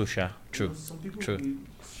 True, Sha. True. Some people True. will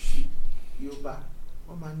see Yoruba.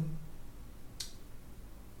 Oh man.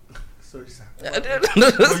 Sorry, sir.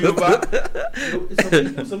 Yoruba.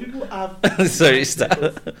 Some people have. Sorry, sir.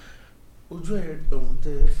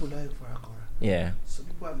 Yeah. Some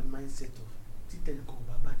people have the mindset of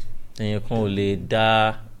then you can't lay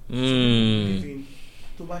da.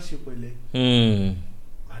 tó bá ṣe pẹ̀lẹ́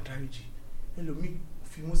àdáríjì ẹlòmíì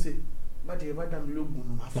fi wọ́n ṣe bàdé bá dá mi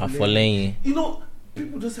lógun máa fọ́ lẹ́yìn.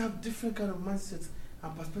 People just have different kind of mindsets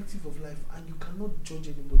and perspective of life, and you cannot judge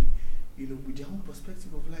anybody with their own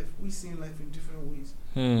perspective of life. We see life in different ways.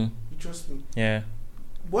 You trust me? Yeah.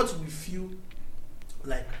 What we feel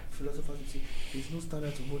like philosophers would say, there's no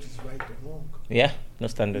standard to what is right or wrong. Yeah, no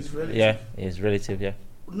standard. It's relative. Yeah, it's relative. Yeah.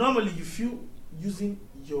 Normally, you feel using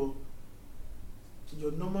your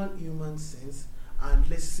normal human sense and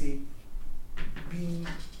let's say being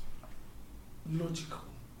logical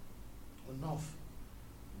enough,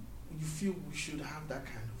 you feel we should have that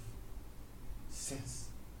kind of sense.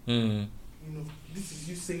 This is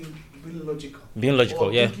you saying being logical. Being logical,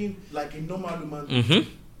 or yeah. Thinking like a normal human.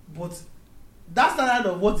 But that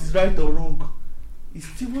standard of what is right or wrong is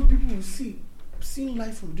still what people will see. Seeing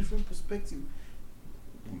life from different perspective.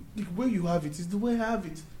 The way you have it is the way I have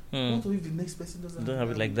it. What if the next person doesn't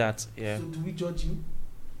have it like that? Yeah. So do we judge him?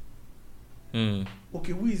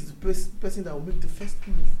 Okay, who is the person that will make the first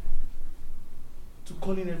move to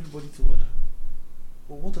calling everybody to order?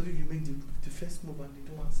 Or what if you make the first move and they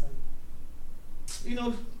don't answer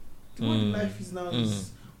you? The way life is now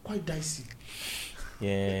is quite dicey.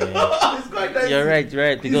 Yeah. It's quite dicey. You're right.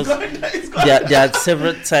 Because there are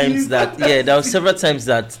several times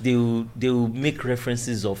that they will make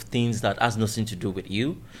references of things that has nothing to do with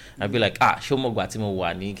you. I'll be like, show me what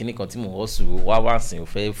wani, can you continue also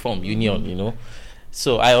form union,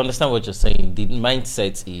 So I understand what you're saying. The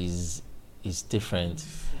mindset is different.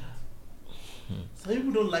 Some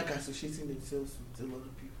people don't like associating themselves with a lot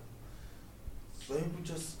of people. Some people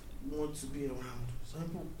just want to be around. Some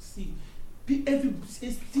people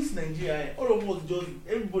it's this Nigeria, all of us just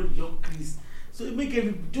everybody just Chris. So it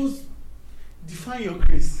make just define your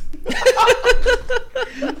Chris.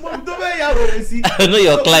 I know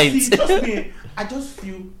your clients. Trust me, I just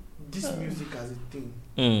feel this music as a thing.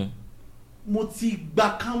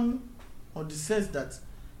 Motibakam, on the sense that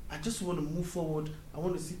I just want to move forward. I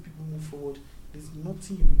want to see people move forward. There's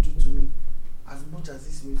nothing you will do to me as much as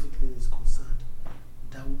this music thing is concerned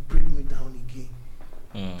that will break me down again.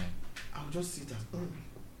 I'll just see that, okay,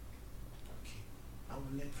 I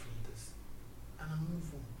will learn from this and I'll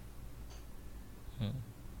move on.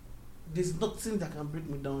 There's nothing that can break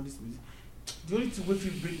me down this music. The only thing that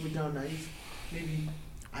will break me down is if maybe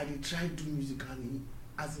I did try to do music and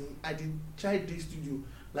as in I did try this studio,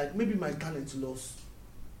 like maybe my talent lost.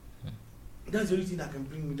 That's the only thing that can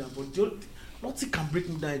bring me down. But nothing can break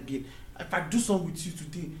me down again. If I do something with you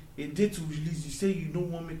today, a day to release, you say you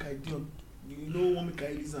don't want to make idea, you don't want to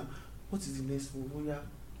make release. What is the next move? Oh yeah,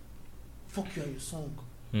 fuck you and your song.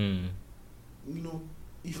 You know,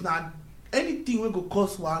 if not anything will go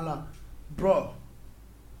cause wahala, bro.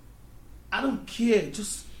 I don't care.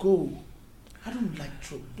 Just go. I don't like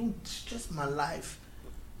trouble. It's just my life.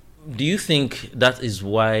 Do you think that is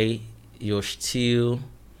why you're still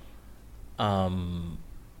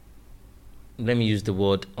let me use the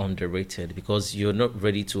word underrated, because you're not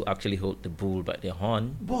ready to actually hold the bull by the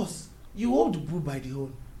horn? Boss, you hold the bull by the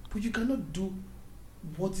horn, but you cannot do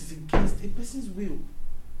what is against a person's will.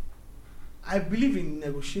 I believe in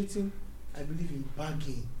negotiating. I believe in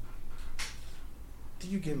bargaining. Do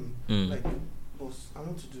you get me? Like, boss, I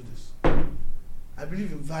want to do this. I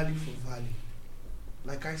believe in value for value.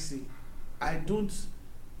 Like I say, I don't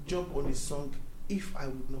jump on a song if I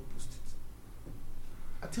would not post it.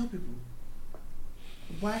 I tell people,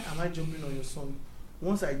 why am I jumping on your song?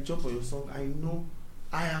 Once I jump on your song, I know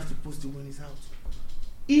I have to post it when it's out.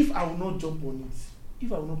 If I will not jump on it,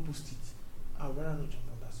 if I will not post it, I would rather not jump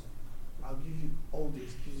on that song. I'll give you all the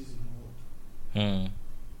excuses in the world.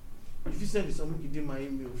 If you send me something, you did my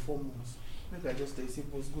email 4 months, maybe I just say,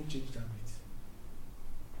 boss, go change that bit.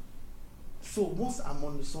 So once I'm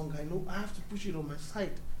on the song, I know I have to push it on my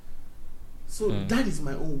side. So that is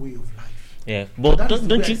my own way of life. Yeah, but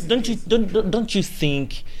don't you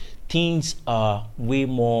think things are way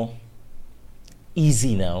more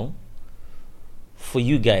easy now for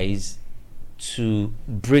you guys to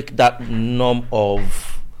break that norm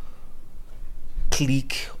of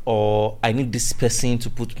click, or I need this person to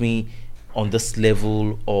put me on this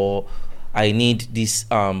level, or I need this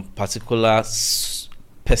particular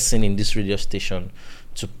person in this radio station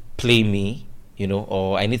to play me, you know,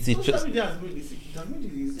 or I need to.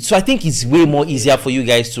 So I think it's way more easier for you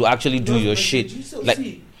guys to actually do your shit. Like,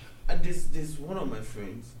 see, there's one of my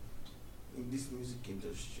friends in this music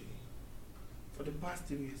industry. For the past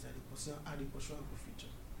 3 years, I did pursue a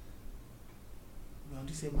feature. We're on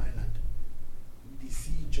the same island. They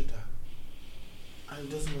see each other, and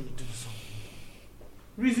he doesn't want to do something.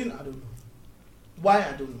 Reason I don't know. Why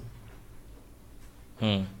I don't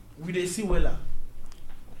know. We they see Wella.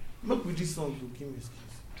 Make with this song, give me excuse.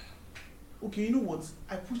 Okay, you know what?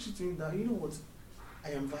 I push it in that. You know what? I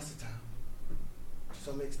am versatile to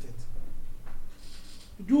some extent.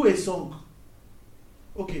 Do a song.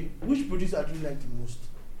 Okay, which producer do you like the most?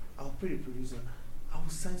 I'll pay the producer. I will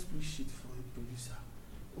sign split shit for a producer.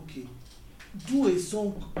 Okay, do a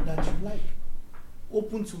song that you like.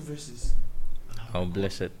 Open 2 verses. I'll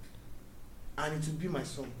bless it. And it will be my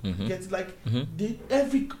song. Get like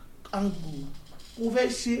every angle. Over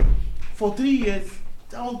for 3 years.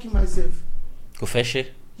 I won't kill myself. Kofeshe?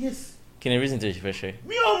 Yes. Can you reason to Kofeshe?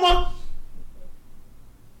 Me oma.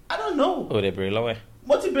 I don't know. Oh, they very low.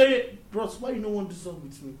 What you bury, bros? Why you don't want to do song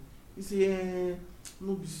with me? You say,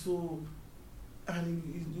 no be so, and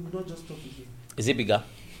you will not just talk again. Is it bigger?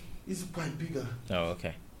 It's quite bigger. Oh,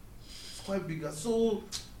 okay. It's quite bigger. So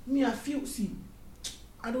me, I feel. See,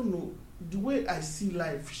 I don't know the way I see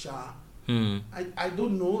life, Sha. I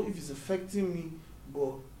don't know if it's affecting me,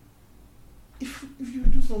 but if you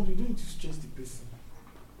do something, you don't need to stress the person.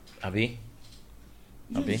 Abi?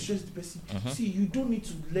 You don't need to stress the person. See, you don't need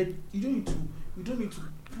to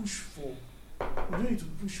push for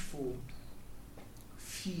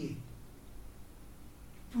fear.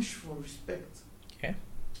 Push for respect. Okay.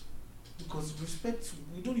 Because respect,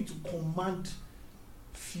 you don't need to command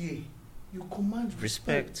fear. You command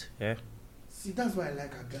respect. Yeah. See, that's why I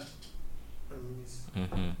like Aga.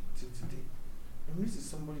 Till today. Emrys is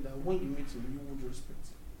somebody that when you meet him, you would respect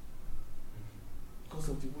him because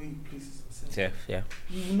of the way he places himself. Yeah.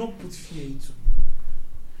 You will not put fear into him.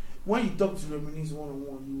 When you talk to Reminisce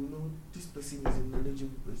one-on-one, you will know this person is a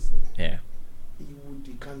knowledgeable person. Yeah. He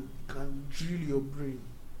can drill your brain.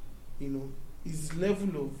 You know, his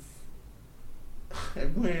level of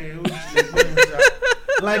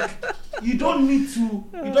like you don't need to.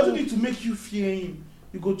 It doesn't need to make you fear him.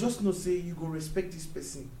 You go just know say you go respect this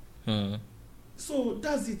person. So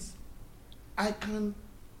that's it. I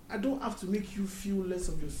don't have to make you feel less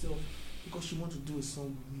of yourself because you want to do a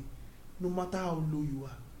song with me. No matter how low you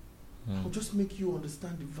are, I'll just make you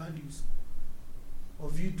understand the values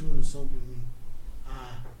of you doing a song with me.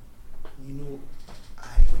 You know,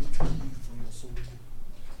 I feature you for your song.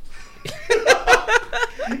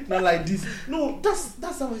 Not like this. No,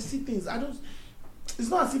 that's how I see things. It's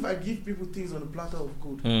not as if I give people things on a platter of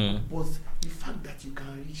gold, but the fact that you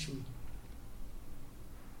can reach me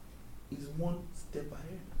is one step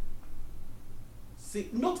ahead. Say,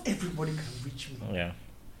 not everybody can reach me. Yeah.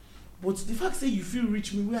 But the fact say you feel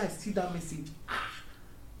reach me where I see that message,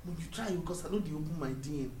 when you try because I know they open my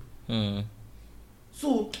DM.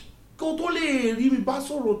 So, kó tó lè rí mi bá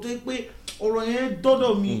sọ̀rọ̀ tó pé ọ̀rọ̀ yẹn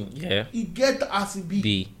dọ́dọ̀ mi, it get as it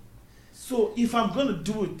be. So if I'm gonna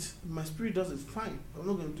do it, my spirit does it fine. I'm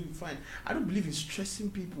not gonna do it fine. I don't believe in stressing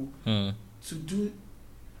people to do it.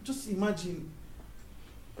 Just imagine.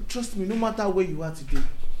 Trust me, no matter where you are today,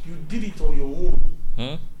 you did it on your own.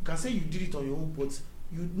 You can say you did it on your own, but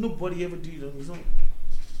nobody ever did it on his own.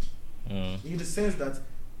 In the sense that,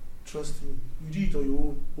 trust me, you did it on your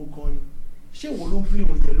own. Okoni, she won't play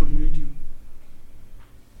on your radio.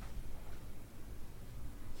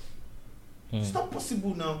 It's not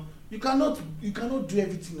possible now. You cannot do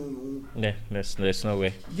everything on your own. Yeah, there's no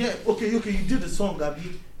way. Yeah, okay, you did the song,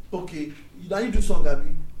 Gabi. Okay, now you do song,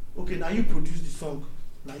 Gabi. Okay, now you produce the song.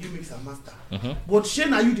 Now you mix and master. But she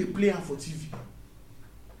now you they play am for TV.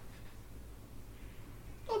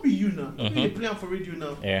 Not be you now. Not be they play am for radio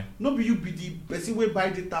now. Yeah. Not be you be the person wey buy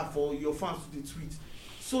data for your fans to the tweet.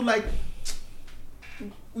 So like,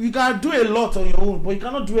 you can do a lot on your own, but you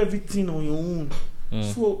cannot do everything on your own.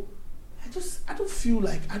 So I don't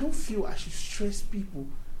feel I should stress people.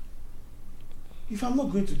 If I'm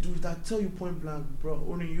not going to do it, I tell you point blank, bro,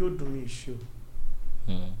 only you do me a show.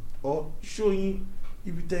 Or showing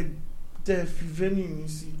if you take venue you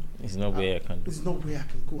see. There's no way I can do. There's no way I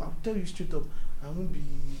can go. I'll tell you straight up. I won't be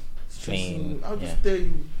stressing you. I'll just tell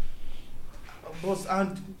you. Boss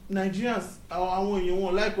and Nigerians, I want you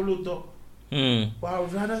won't like a lot. But I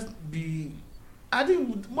would rather be. I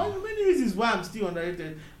think many reasons why I'm still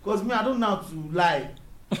underrated. Because me, I don't know how to lie.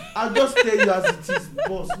 I'll just tell you as it is,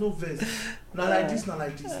 boss. No verse. Not like this, not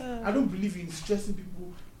like this. I don't believe in stressing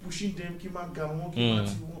people, pushing them,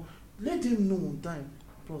 let them know on time.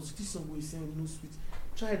 Plus, this song we saying no sweet.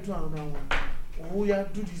 Try to do another one. Oh yeah,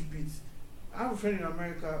 do this beat. I have a friend in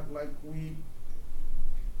America. Like we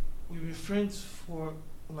were friends for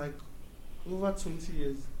like over 20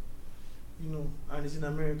 years. You know, and he's in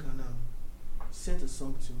America now. Sent a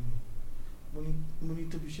song to me. Money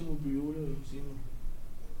to be shame be all you know.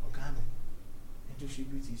 Organo. And to she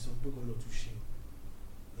beat so book a lot to shame.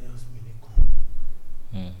 Else me they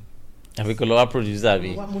come. Have you got producer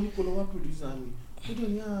me? What money Kolowa producer me? You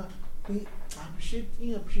don't I appreciate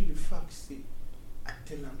the fact say I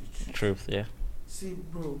tell them the truth, yeah. Say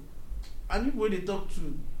bro, and people they talk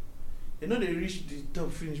to, they know they reach the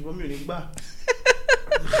top finish, but me back.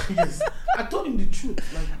 Yes. I told him the truth.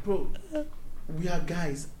 Like, bro, we are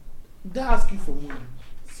guys. Did I ask you for money?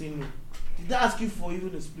 Say no. Did I ask you for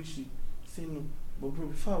even a split sheet? Say no. But bro,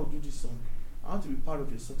 before I would do this song, I want to be part of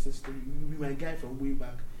your success story. You will be my guy from way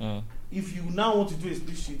back. If you now want to do a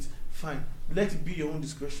split sheet, fine. Let it be your own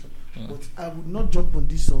discretion. But I would not jump on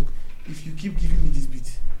this song if you keep giving me this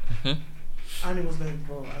beat. And it was like,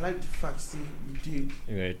 bro, I like the fact, see, you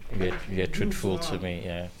did. You're truthful to me,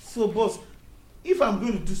 yeah. So, boss, if I'm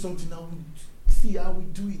going to do something, I will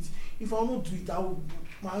do it. If I will not do it, I will.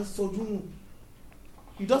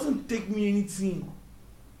 It doesn't take me anything.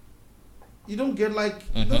 You don't get like,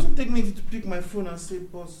 it doesn't take me anything to pick my phone and say,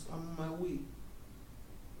 boss, I'm on my way.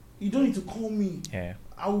 You don't need to call me. Yeah.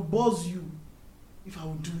 I will buzz you if I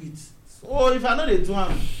will do it. Or if I know they do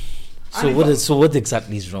it. So what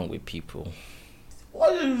exactly is wrong with people?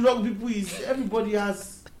 What is wrong with people is everybody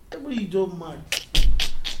don't mad.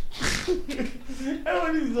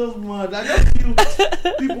 Everybody is just mad. I just feel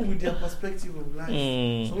people with their perspective of life.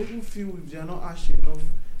 Some people feel if they are not harsh enough,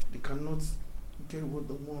 they cannot get what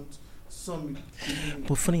they want. some.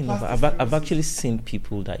 But funny enough, I've actually seen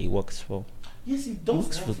people that he works for. Yes, he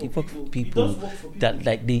does work for people. He does work for people. That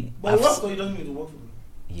like they. But work for you doesn't mean to work for me.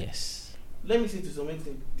 Yes. Let me say to some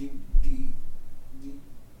extent the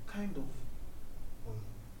kind of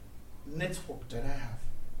network that I have,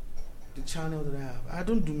 the channel that I have. I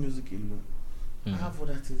don't do music alone. I have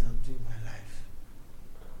other things I'm doing in my life.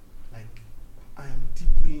 Like I am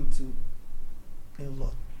deeply into a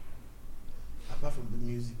lot. Apart from the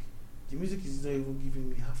music is not even giving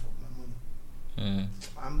me half of my money.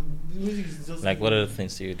 The music is just like what other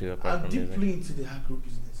things do you do apart from music? I'm deeply into the agro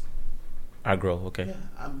business. Agro, okay. Yeah,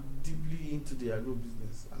 I'm deeply into the agro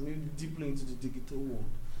business. I'm deeply into the digital world.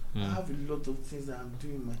 I have a lot of things that I'm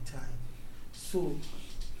doing in my time. So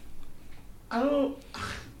I don't know.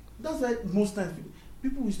 That's why most times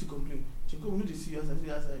people used to complain. Chinko, we need to see you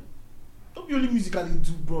outside. Don't be only musically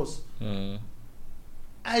do, bros.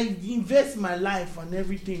 I invest my life and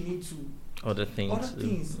everything into other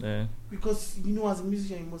things. Yeah. Because as a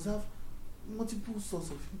musician, you must have multiple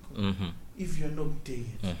sources of income. If you're not there,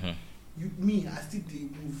 I still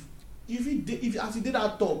move. If as you did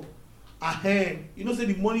that top, say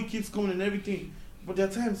the money keeps coming and everything, but there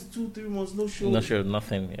are times 2-3 months no show. Not sure,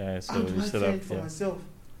 nothing. Yeah, so I'm you set up for myself.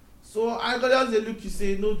 So I got just a look. You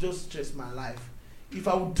say no, just stress my life. If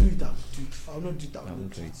I would do it, I would do it. If I would not do it, I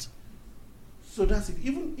would do it. So that's it.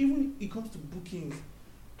 Even it comes to bookings,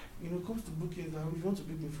 now if you want to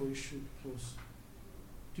book me for a shoot, plus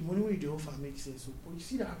the money where you offer makes sense. So, but you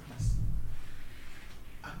see the happiness.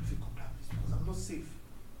 I'm not comply because I'm not safe.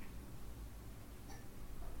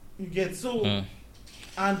 You get so,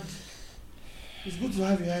 and it's good to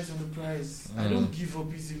have your eyes on the prize. I don't give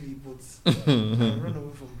up easily, but I run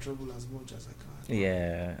away from trouble as much as I can.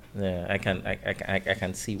 Yeah, I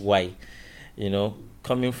can see why.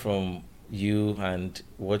 Coming from you and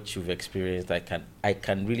what you've experienced, I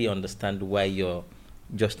can really understand why you're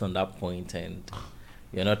just on that point and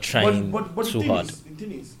you're not trying but too hard. The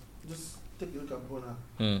thing is, just take a look at Bona.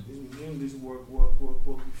 He's been doing this work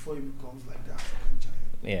before he becomes like the African giant.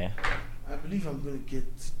 Yeah. I believe I'm going to get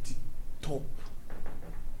to the top.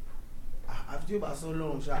 I've done about so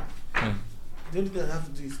long, The only thing I have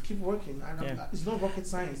to do is keep working. And it's not rocket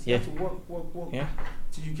science. You have to work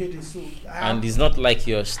till you get it. So and it's not like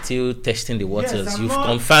you're still testing the waters. Yes, you've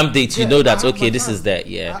confirmed it. You know that, okay, this is that.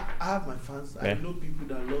 Yeah. I have my fans. I know people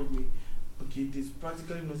that love me. Okay, there's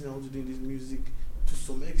practically nothing I want to do in this music to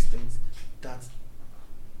some extent that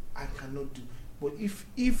I cannot do. But if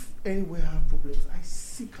anywhere I have problems, I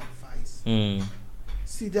seek advice.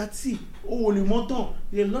 There are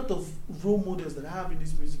a lot of role models that I have in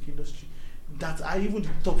this music industry that are even the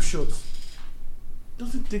top shots.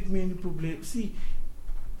 Doesn't take me any problem. See,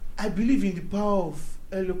 I believe in the power of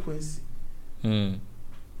eloquence.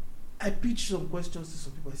 I pitch some questions to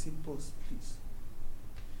some people. I say, boss, please,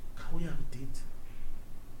 can we have a date?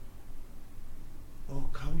 Or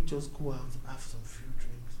can we just go out and have some few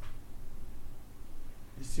drinks?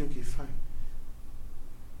 They say, okay, fine.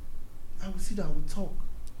 I will sit down, we'll talk.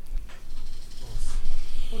 Boss,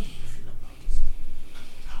 what do you feel about this?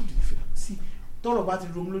 How do you feel about this? See, talk about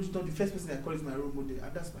it, Romulo, the first person I call is my role model,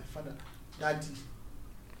 and that's my father. Daddy.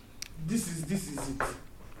 This is it.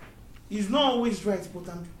 He's not always right, but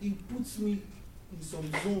he puts me in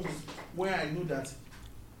some zones where I know that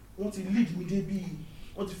once he lead me, they be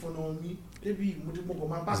what if on me, they be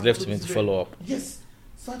it's left me to follow up. Yes.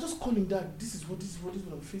 So I just call him that this is what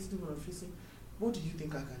I'm facing, What do you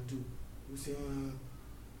think I can do? You say,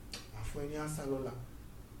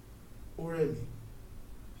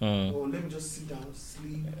 or let me just sit down,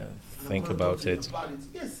 sleep, think about it.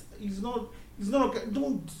 Yes, it's not okay.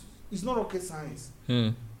 It's not rocket science.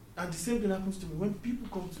 And the same thing happens to me when people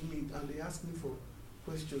come to me and they ask me for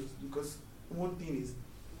questions, because one thing is,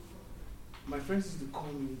 my friends used to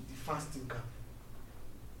call me the fast thinker.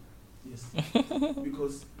 Yes.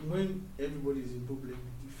 Because when everybody is in problem,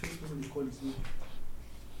 the first person they call is me.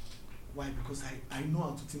 Why? Because I know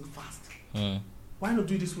how to think fast. Why not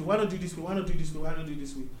do it this way? Why not do it this way? Why not do it this way? Why not do it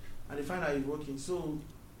this way? And they find out it's working. So,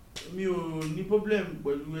 no problem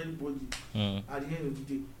with anybody. At the end of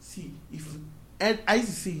the day, see, and I used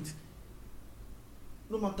to say it,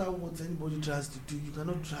 no matter what anybody tries to do, you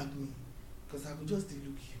cannot drag me. Because I will just look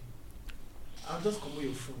you. I'll just come with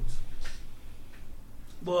your front.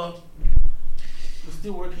 But we're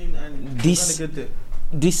still working and we're gonna get there.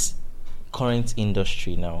 This current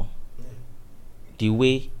industry now, the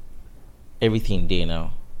way everything there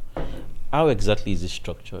now, how exactly is it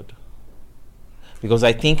structured? Because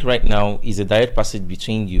I think right now is a direct passage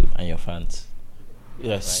between you and your fans.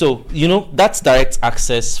 Yeah. Right. So that's direct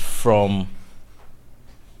access from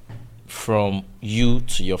from you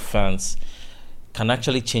to your fans can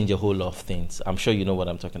actually change a whole lot of things. I'm sure you know what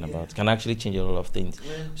I'm talking about. Can actually change a whole lot of things.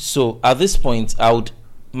 Yeah. So at this point, I would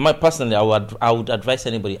advise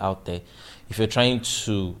anybody out there, if you're trying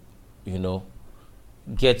to,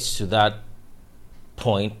 get to that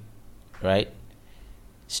point, right?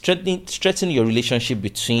 Strengthen your relationship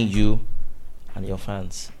between you and your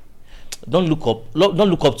fans. Don't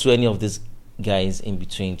look up to any of these guys in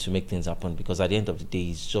between to make things happen, because at the end of the day,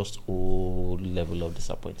 it's just all level of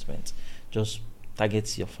disappointment. Just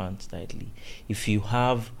target your fans directly. If you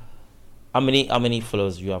have, how many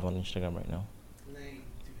followers do you have on Instagram right now?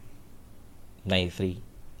 93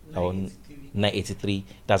 or 983.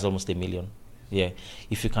 That's almost 1 million. Yeah.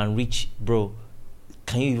 If you can reach, bro,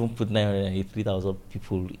 can you even put 983,000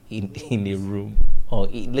 people in a room, or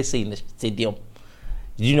let's say in a stadium?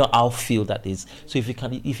 Do you know how feel that is? So if you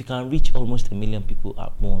can reach almost 1 million people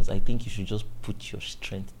at once, I think you should just put your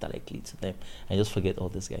strength directly to them and just forget all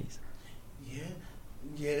these guys.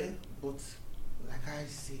 Yeah, but like I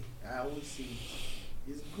always say,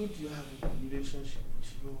 it's good you have a relationship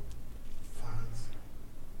with your fans,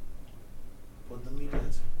 but the media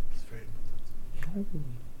is very important. No.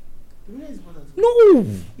 The media is important. No.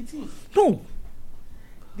 It is. No.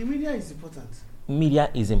 The media is important. Media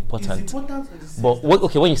is important. It's important in the sense But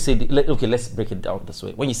when you say let's break it down this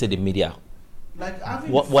way. When you say the media, like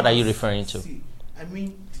having what are you referring to? See, I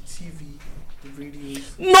mean the TV, the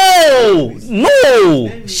radios. No,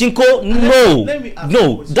 Shinko, no, let me ask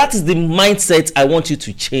no. That is the mindset I want you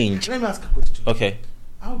to change. Let me ask a question. Okay.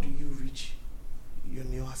 How do you reach your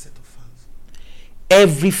newer set of fans?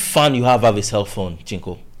 Every fan you have a cell phone,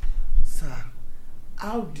 Chinko. Sir,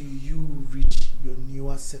 how do you reach your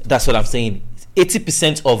newer set? That's what I'm saying.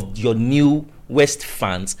 80% of your new West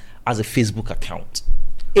fans has a Facebook account.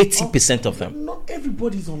 80% of them. Not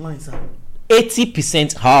everybody's online, sir.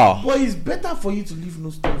 80%. How? But it's better for you to leave no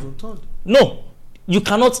stones unturned. No, you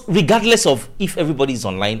cannot, regardless of if everybody is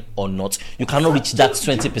online or not, you cannot reach that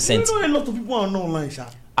 20%. You know a lot of people are not online, sir.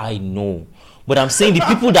 I know, but I'm saying the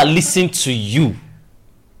people that listen to you,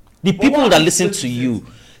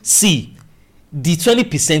 see, the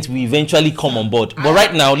 20% will eventually come on board. But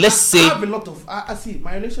right now, let's say I have a lot of. I see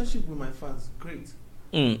my relationship with my fans, great.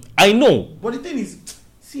 I know. But the thing is,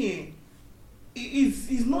 see,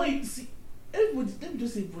 it's not. See, everybody. Let me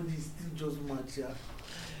just say, everybody is still just mad, yeah.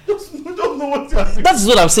 Just don't know what you are saying. That's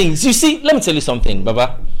what I'm saying. So you see, let me tell you something,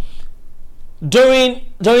 Baba. During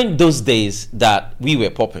those days that we were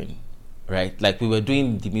popping, right? Like we were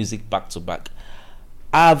doing the music back to back.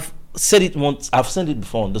 I've said it once. I've said it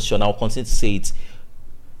before on this show, and I'll continue to say it.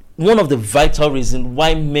 One of the vital reasons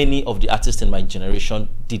why many of the artists in my generation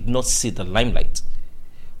did not see the limelight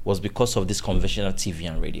was because of this conventional TV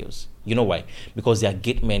and radios. You know why? Because there are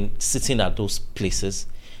gate men sitting at those places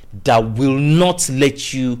that will not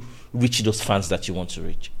let you reach those fans that you want to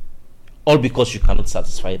reach, all because you cannot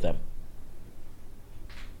satisfy them.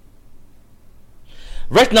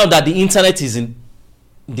 Right now that the internet is in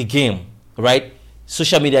the game, right?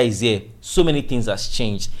 Social media is here. So many things has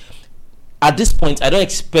changed. At this point, I don't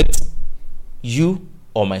expect you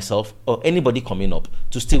or myself or anybody coming up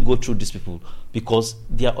to still go through these people, because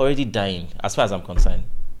they are already dying. As far as I'm concerned,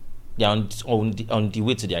 they are on the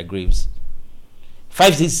way to their graves.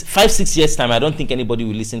 5-6 years time, I don't think anybody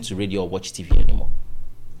will listen to radio or watch TV anymore.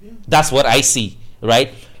 Yeah. That's what I see,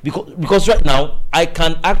 right? Because right now I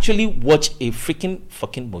can actually watch a freaking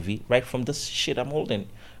fucking movie right from this shit I'm holding,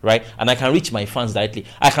 right? And I can reach my fans directly.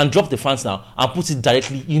 I can drop the fans now and put it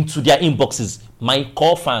directly into their inboxes, my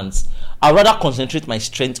core fans. I'd rather concentrate my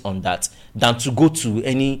strength on that than to go to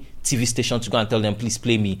any TV station to go and tell them, please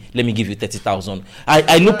play me, let me give you 30,000.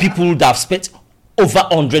 I know people that have spent over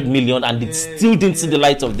 100 million and it still didn't see the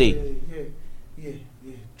light of day. Yeah,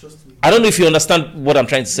 trust me. I don't know if you understand what I'm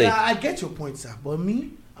trying to say. Yeah, I get your point, sir. But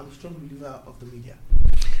me, I'm a strong believer of the media.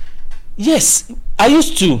 Yes, I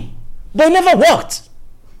used to, but it never worked.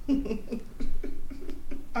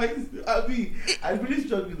 I really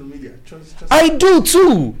struggle with the media. Trust I do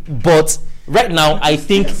too, but right now I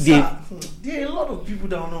think there are a lot of people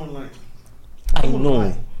that are not online.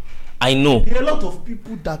 I know. There are a lot of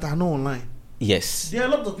people that are not online. Yes. There are a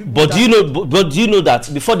lot of people. But do you know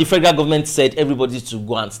that before the federal government said everybody to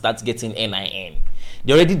go and start getting NIN,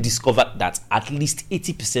 they already discovered that at least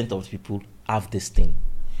 80% of people have this thing.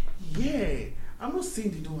 Yeah, I'm not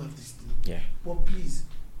saying they don't have this thing. Yeah. But please,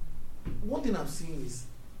 one thing I'm seeing is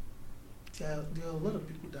there are a lot of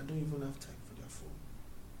people that don't even have time for their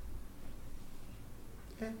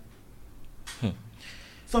phone. Yeah.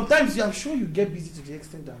 Sometimes I'm sure you get busy to the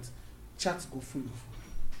extent that chats go full of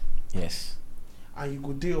phone. Yes. And you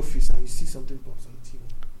go day office and you see something pops on the TV.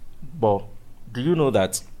 But do you know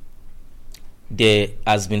that there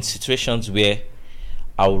has been situations where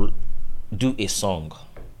I'll do a song,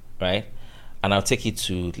 right? And I'll take it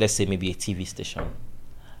to, let's say, maybe a TV station,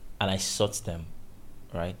 and I sort them,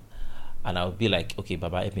 right? And I'll be like, okay,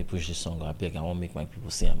 Baba, help me push this song. I'll be like, I want to make my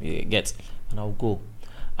people sing. Get, and I'll go.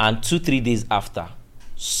 And 2-3 days after,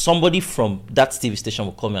 somebody from that TV station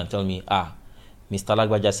will call me and tell me, Mr.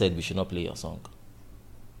 Lagbaja said we should not play your song.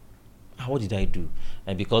 What did I do?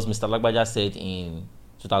 And because Mr. Lagbaja said in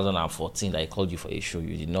 2014 that he called you for a show,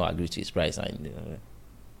 you did not agree to his price. And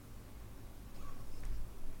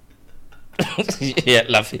yeah,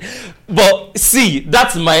 laughing. But see,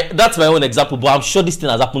 that's my own example. But I'm sure this thing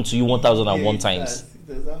has happened to you 1,001 times.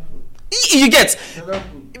 It has happened. You get?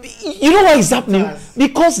 You know why it's happening?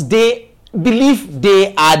 Because they believe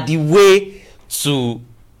they are the way to.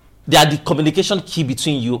 They are the communication key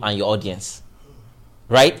between you and your audience,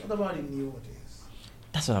 right? What about the new audience?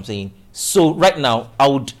 That's what I'm saying. So right now, I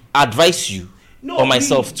would advise you or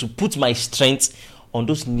myself to put my strength on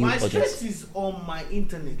those new audience. My strength is on my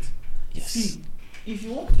internet. Yes. See, if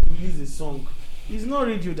you want to release a song, it's not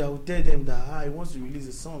radio that will tell them that he wants to release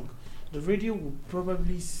a song. The radio will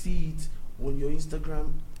probably see it on your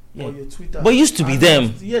Instagram or your Twitter. But it used to be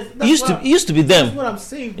them. Yes, it used to be them. That's what I'm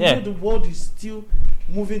saying. Yeah. You know, the world is still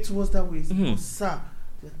moving towards that way. Mm-hmm. Sir,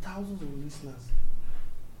 there are thousands of listeners.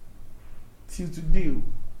 Till today,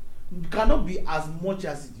 it cannot be as much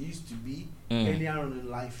as it used to be earlier on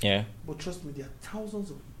in life. Yeah. But trust me, there are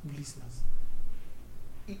thousands of listeners.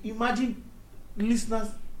 Imagine listeners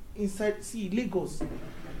inside, Lagos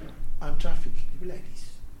and traffic. They be like this.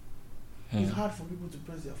 It's hard for people to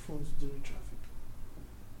press their phones during traffic.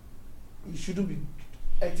 You shouldn't be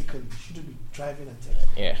ethical. You shouldn't be driving and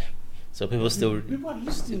texting. Yeah. So people are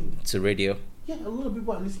listening to radio. Yeah, a lot of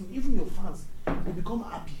people are listening. Even your fans, they become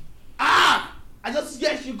happy. I just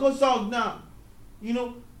yes, you go song now. You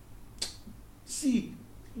know. See,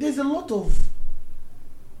 there's a lot of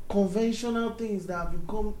conventional things that have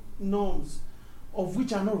become norms, of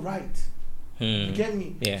which are not right. You get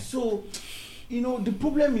me? Yeah. So, you know, the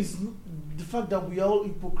problem is the fact that we are all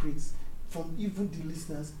hypocrites, from even the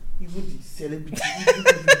listeners, even the celebrities, even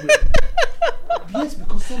everywhere. Yes,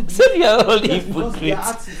 because some we are all because hypocrites. they are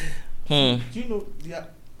artists. Do you know,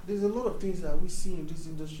 there's a lot of things that we see in this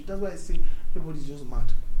industry. That's why I say everybody's just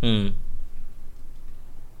mad. There's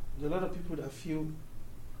a lot of people that feel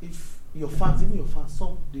if your fans, even your fans,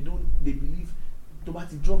 some they believe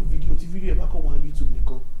nobody drop video back on YouTube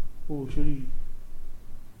Nico. Oh, surely.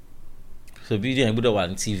 So video and Buddha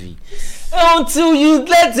on TV. Until you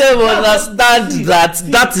let them understand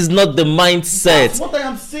that is not the mindset. That's what I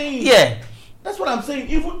am saying. Yeah. That's what I'm saying.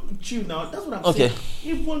 Even chill now. That's what I'm saying.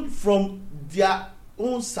 Even from their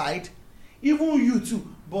own side, even you too,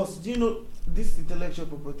 boss. Do you know this intellectual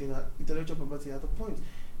property at a point?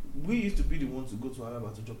 We used to be the ones to go to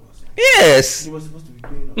Araba to drop our song. Yes. They were supposed to be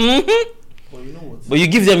paying us. But you know what? But you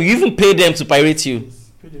even pay them to pirate you.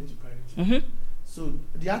 Yes, pay them to pirate you. So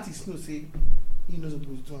the artist knows say he knows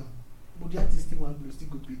supposed to do, but the artist still want to still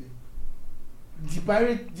go pay them.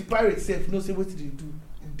 The pirate self knows say what did they do?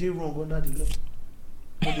 They wrong under the law.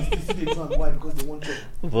 But they still do and why? Because they want trouble.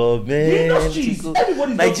 But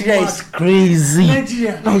man, Nigeria is crazy.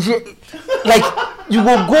 Nigeria. Like you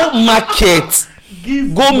will go market,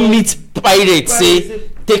 meet pirates, say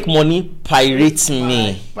take money, pirate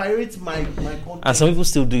me. Pirate my content. And some people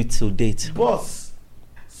still do it till date. Boss.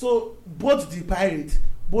 So both the pirate,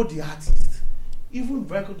 both the artist, even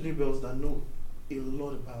record labels that know a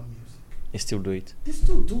lot about music, they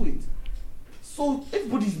still do it. So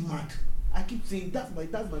everybody's mad. I keep saying that's my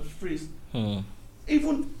phrase.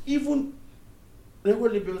 Even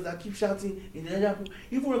record labels that keep shouting in the area,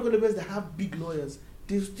 even record labels that have big lawyers,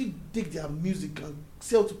 they still take their music and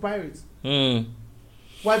sell to pirates.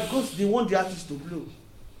 Why? Because they want the artist to blow.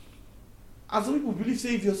 And some people believe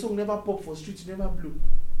say if your song never pop for street, you never blow.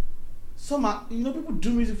 Some are, people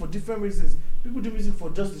do music for different reasons. People do music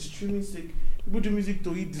for just the streaming sake. People do music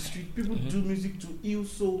to hit the street. People do music to heal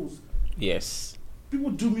souls. Yes.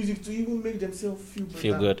 People do music to even make themselves feel better.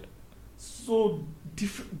 Feel good. So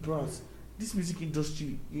different, bros. This music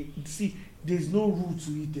industry, see, there's no rule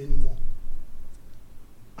to it anymore.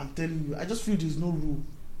 I'm telling you, I just feel there's no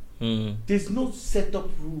rule. There's no set up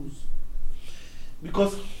rules.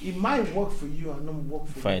 Because it might work for you and not work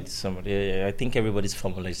for Find somebody. Yeah, I think everybody's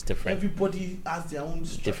formula is different. Everybody has their own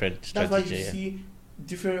different strategy. That's why you see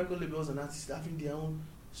different record labels and artists having their own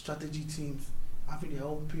strategy teams, having their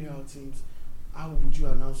own PR teams. How would you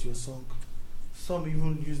announce your song? Some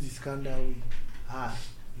even use the scandal way.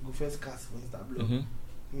 You go first cast for Instablock.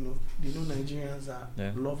 They know Nigerians are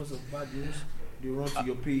lovers of bad news. they run to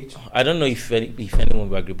your page. I don't know if anyone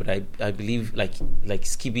will agree, but I believe like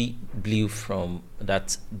Skibby blew from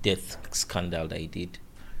that death scandal that he did.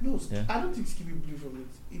 No, Yeah. I don't think Skibby blew from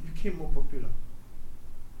it. It became more popular.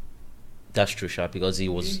 That's true, Sha, because he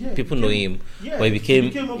was Yeah, people know him, Yeah, but he became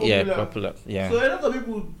more popular. popular. Yeah, So a lot of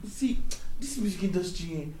people see this music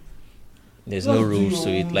industry. there's Just no do rules your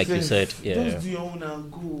to it, own like you said. self. Yeah, Just do your own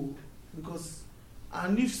and go. Because,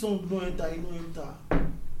 and if song no enter, you no enter. You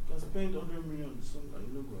can spend 100 million on the song and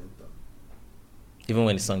you no go enter. even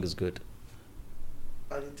when the song is good.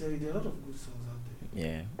 I dey tell you, there are a lot of good songs out there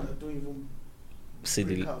Yeah, that don't even see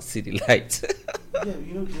break out. the light.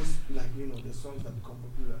 Yeah, just like the songs that become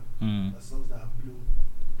popular, Mm. the songs that are blue,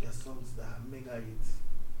 there are songs that are mega hits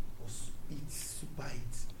or hits, super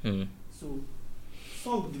hits. Mm. So,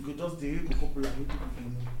 song go just dey go popular, make people dey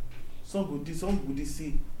know. Song go dey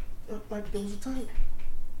say, like there was a time,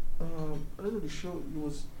 I don't know the show. It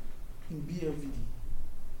was in BLVD.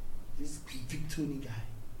 This Victoni guy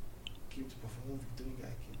came to perform. One Victoni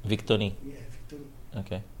guy came. Victoni. Yeah, Victoni.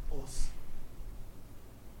 Okay. Us.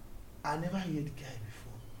 I never heard the guy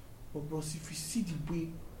before, but bros, if you see the way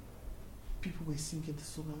people were singing the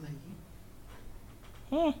song, I'm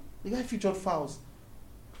like, the guy featured Fouls.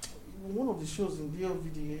 One of the shows in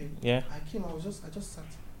BLVD. Yeah. I just sat.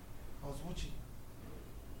 I was watching.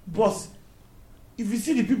 Boss, if you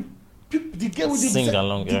see the people the girl with Sing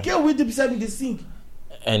along, the yeah. girl with the beside me, they sing.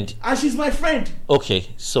 And she's my friend. okay,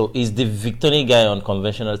 so is the Victoni guy on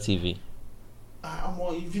conventional TV? I'm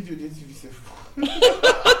on video day TV self.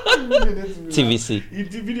 TVC.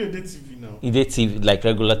 It's video day TV now. Is it TV, like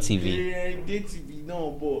regular TV? Yeah, day TV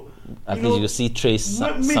now, but At least you see Trace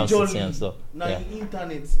Sound City and stuff. Now Yeah.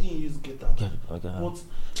 internet, in use get out. Okay. But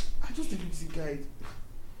I just think it's guy.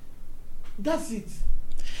 That's it.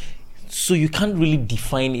 So you can't really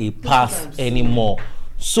define a path That's what I'm saying. anymore.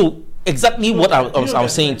 So exactly what I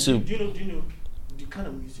was saying too. Do you know the kind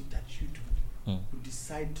of music that you do? Mm. You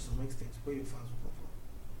decide to some extent where your fans will come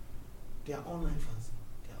from. They are online fans.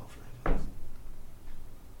 They are offline fans.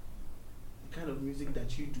 The kind of music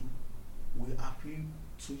that you do will appeal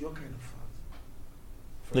to your kind of fans.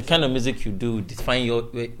 The kind of music you do define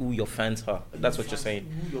who your fans are. That's what you're saying.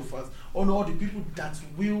 Who your fans? Or no, the people that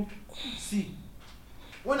will see.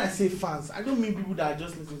 When I say fans, I don't mean people that are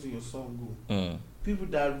just listening to your song. Mm. People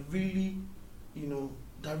that really,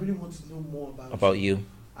 that really want to know more About you.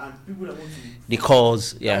 and people that want to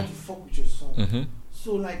Because that yeah. want to fuck with your song. Mm-hmm.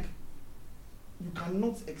 So like, you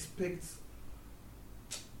cannot expect,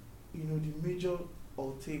 the major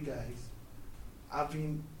Alte guys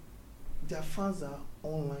having their fans are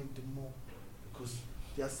online the more because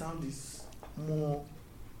their sound is more,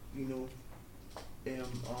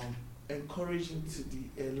 encouraging to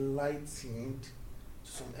the enlightened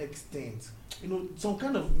to some extent. Some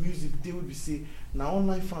kind of music they will be say now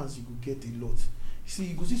online fans you could get a lot. See,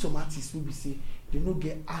 you go see some artists will be say they no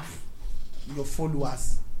get half your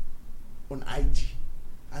followers on IG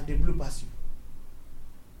and they blow past you.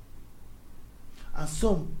 And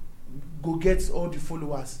some go get all the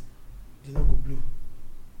followers, they no go blow.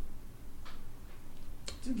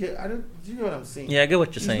 Do you get what I'm saying? Yeah, I get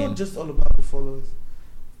what you're saying. It's not just all about the followers.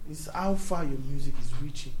 It's how far your music is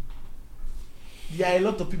reaching. There are a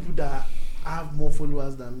lot of people that have more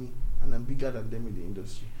followers than me and I'm bigger than them in the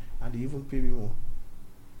industry and they even pay me more.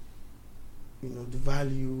 The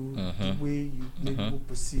value, the way you make people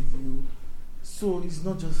perceive you. So it's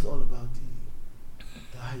not just all about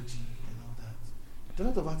the IG and all that. There are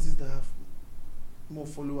a lot of artists that have more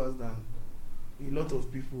followers than a lot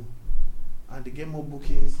of people and they get more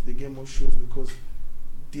bookings, they get more shows because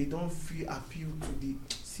they don't feel appealed to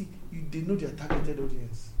they know their targeted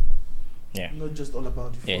audience. Yeah. Not just all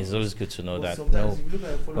about the followers. Yeah, it's always good to know But that. sometimes if you look at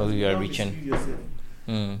your followers, you are don't reaching. mislead yourself.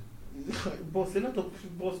 Mm. But a lot of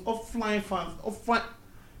offline fans,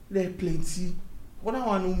 there are plenty. What I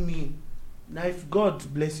want to mean, now if God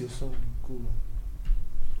bless your song, go.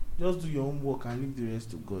 Just do your own work and leave the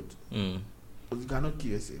rest to God. Mm. Because you cannot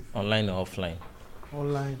kill yourself. Online or offline?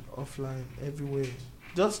 Online, offline, everywhere.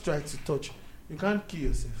 Just try to touch. You can't kill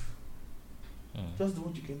yourself. Just do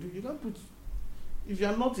what you can do. You can't put. If you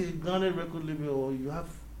are not a Ghana record label or you have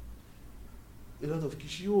a lot of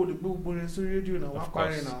kishi, the people radio now.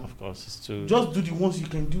 Of course, it's too. Just do the ones you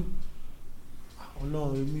can do. Oh no,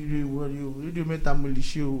 radio metamoli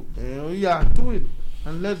show. Yeah, do it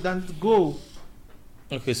and let that go.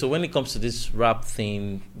 Okay, so when it comes to this rap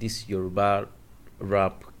thing, this Yoruba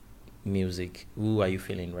rap music, who are you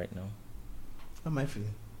feeling right now? How am I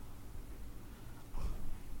feeling?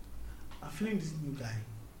 I'm feeling this new guy,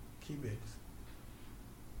 Quebec.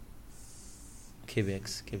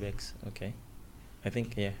 Quebec, okay. I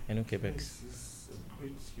think, yeah, I know Quebec. Is a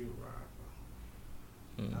great skill rapper.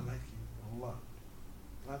 Mm. I like him a lot.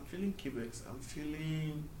 I'm feeling Quebec. I'm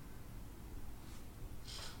feeling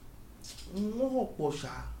more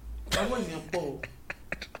Posha. I want your Paul.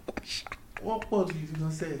 What Paul did you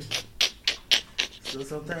not say? So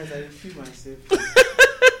sometimes I feel myself.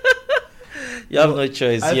 You have no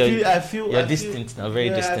choice. I feel you're distant now, very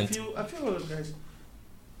distant. I feel all of guys.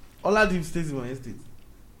 Oladipo stays in my estate.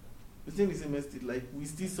 We stay in the same estate. Like we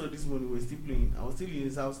still saw this morning. We were still playing. I was still in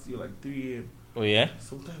his house till like 3 a.m. Oh yeah.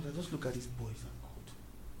 Sometimes I just look at these boys and God,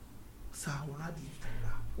 sir, Oladipo dey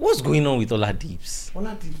rap. What's going on with Oladipo?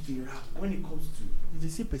 Oladipo dey rap. When it comes to if they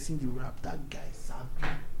say person dey rap, that guy sabi.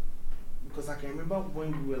 Because I can remember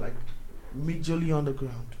when we were like majorly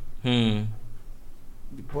underground.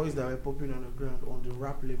 The boys that were popping on the ground on the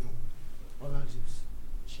rap level, Oladipo,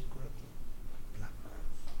 Chinko, Black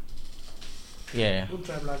Bones. Yeah. Don't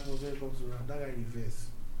try Black Bones when it comes to rap. That guy reverse.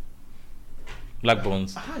 Black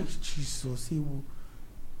Bones. Jesus, say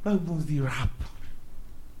Black Bones dey rap.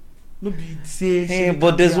 No be say. Hey,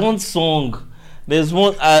 but there's one song. There's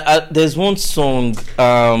one song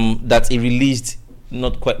that he released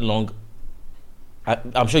not quite long.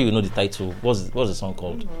 I'm sure you know the title. What's the song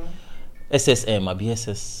called? SSM, or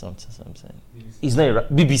BSS something. It's not a rap.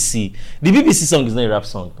 BBC. The BBC song is not a rap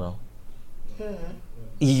song now. Yeah.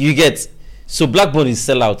 You get. So Blackbone is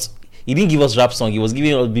sellout. He didn't give us rap song. He was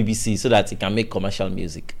giving us BBC so that he can make commercial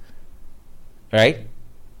music. Right?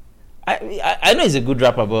 I know he's a good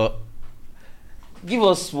rapper, but give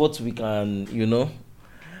us what we can,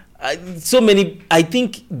 I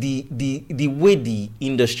think the way the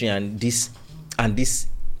industry and this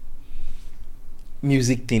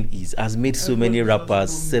music thing has made so many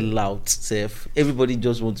rappers sell out. Everybody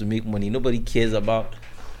just wants to make money. Nobody cares about.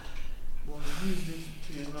 Well, these days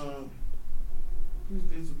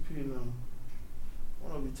to pay now.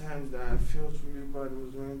 One of the times that I felt really bad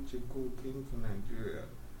was when J. Cole came to Nigeria.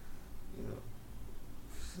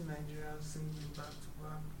 See Nigerians singing back to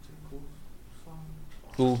back J. Cole song.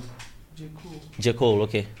 Who? J. Cole. J. Cole,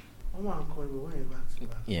 okay. I'm not calling, but when back to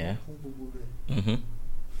back. Yeah.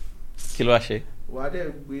 Kilo Ashe. Wà á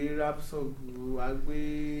dẹ̀ gbé rap song, wà á gbé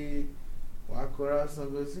wà song,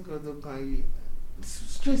 kò sí nǹkan tó kàn yìí.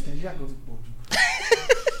 Stress Nigeria kan ti pọ̀ jù.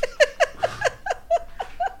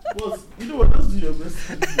 But you know what? Just do your best.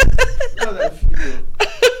 That's how I feel.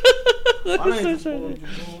 But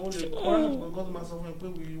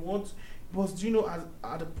do you know,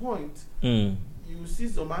 at the point, you see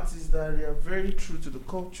some artists that they are very true to the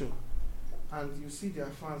culture, and you see their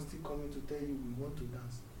fans still coming to tell you, we want to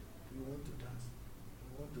dance, we want to dance,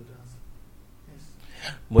 we want to dance. Yes.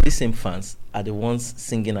 But these same fans are the ones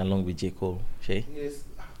singing along with J. Cole, Shay? Yes.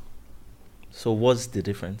 So what's the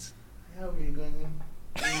difference? How are we going?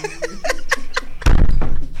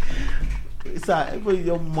 Sir, everybody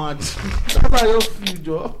you're mad. That's how you feel,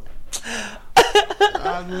 Joe.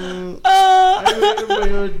 Everybody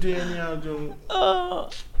you're doing here, Joe.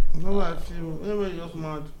 That's how I feel. Everybody just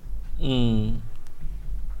mad.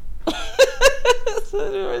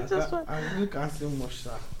 I really can't say much,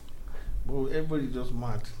 sir. But everybody just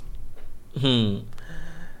mad.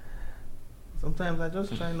 Sometimes I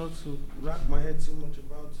just try not to rack my head too much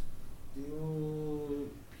about the whole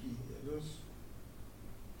P.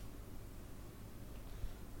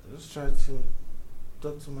 I just try to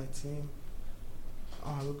talk to my team.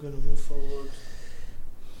 We're gonna move forward.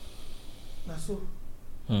 That's all.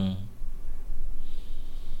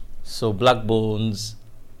 So Black Bones,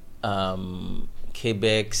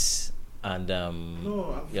 K-Bex, and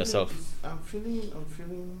no, yourself. I'm feeling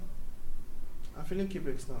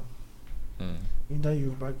Quebec now. In that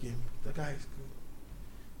Yoruba game, the guy is good.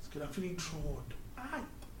 It's good. I'm feeling Trod. I'm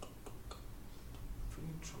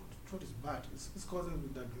feeling Trod. Trod is bad. It's causing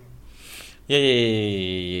with that game.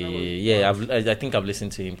 Yeah. I think I've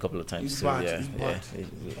listened to him a couple of times. It's so bad. yeah, It's bad.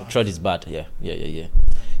 yeah. Trod is bad. Yeah. He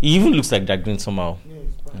even looks like Jack Green somehow. Yeah,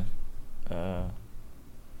 it's bad.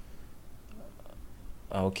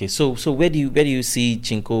 Okay. So where do you see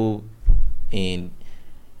Chinko in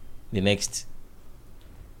the next?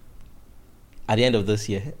 At the end of this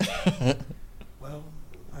year? Well,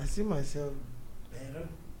 I see myself better,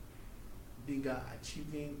 bigger,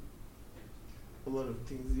 achieving a lot of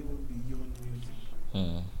things, even beyond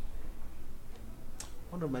music.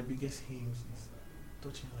 One of my biggest aims is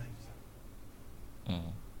touching lives.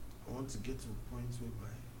 I want to get to a point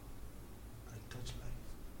whereby I touch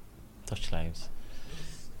lives. Touch lives?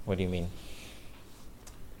 Yes. What do you mean?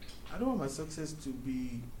 I don't want my success to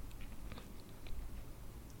be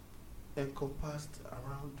encompassed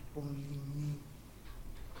around only me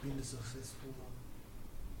being a successful one.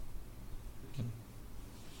 Okay.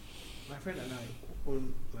 My friend and I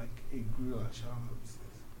own like a grill and shawarma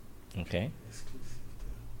business. Okay. Exclusive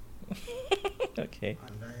Okay.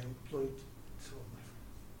 and I employed two of my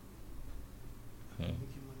friends. I'm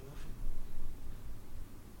making money off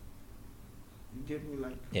it. You get me?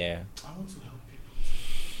 Like, Yeah. I want to help people.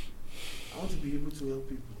 I want to be able to help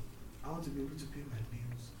people. I want to be able to pay my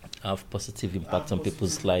bills. Have positive Have impact on positive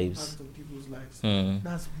people's lives. impact on people's lives. Mm.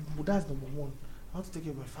 That's number one. I want to take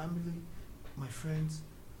care of my family, my friends,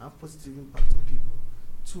 have positive impact on people.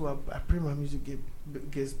 Two, I pray my music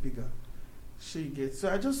gets bigger. Sure, you get. So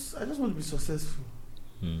I just want to be successful.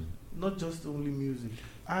 Mm. Not just only music.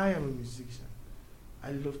 I am a musician.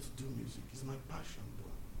 I love to do music. It's my passion,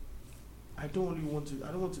 though. I don't want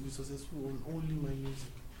to be successful on only my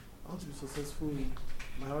music. I want to be successful in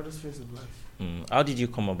my other spheres of life. Mm. How did you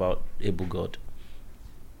come about Able God?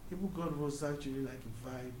 Able God was actually like a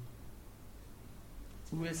vibe.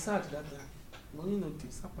 We were sad that time. Money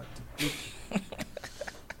notice,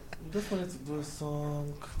 we just wanted to do a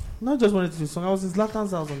song. Not just wanted to do a song. I was in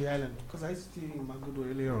Zlatan's house on the island because I used to stay in Magodo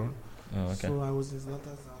earlier on. Oh, okay. So I was in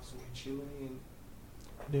Zlatan's house. We were chilling.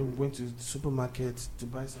 Then we went to the supermarket to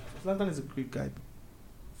buy something. Zlatan is a great guy.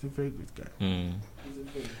 He's a very great guy. Mm. He's a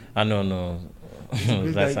very good I know.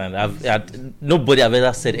 great That's guy. fine. Nobody have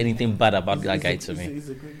ever said anything bad about He's- that he's guy a- to he's a- me. He's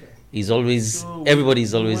a great guy. He's always, So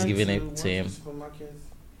everybody's we always went giving it went to him. The supermarket.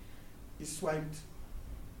 He swiped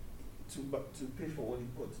to pay for what he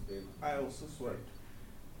bought. Then I also swiped.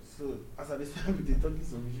 So as at this time, they talking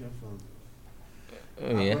submission from.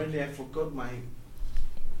 Oh, yeah. Apparently, I forgot my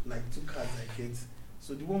like 2 cards I get.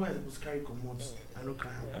 So the one I was carry commode, I don't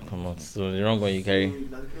carry. Come on. So the wrong one you carry.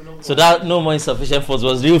 So So that no more insufficient funds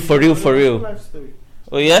was real for real. Life story.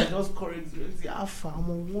 Oh yeah. Just correct. The alpha. I'm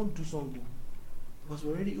gonna want to do something. Because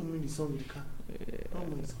we're already owning the song in the car. No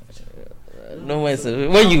more insufficient. No more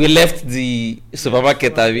insufficient. When you left the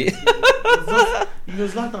supermarket, I mean. It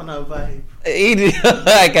was not on a vibe.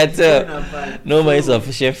 I can tell. On a vibe. No more So-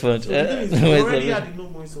 insufficient fund. So the thing is, No we more already insufficient. had the no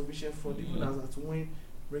more insufficient fund, even as at when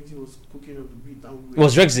Rexy was cooking up the beat. And we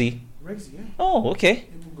Was Rexy? Rexy, yeah. Oh, okay.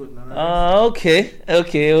 People good now. Okay. Now,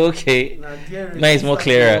 dear Now it's more Rexy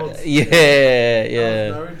clearer. started out. Yeah.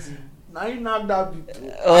 Now Rexy. Now you know that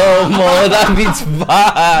beat. Oh, man, that beat's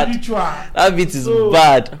bad. Ritual. That beat is So-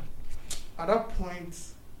 bad. At that point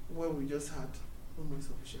where we just had no more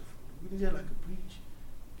insufficient fund, we needed like a bridge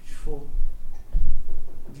before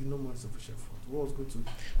the no more insufficient fund. What was going to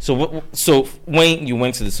So when you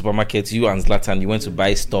went to the supermarket, you and Zlatan, you went to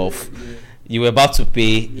buy stuff. Yeah. You were about to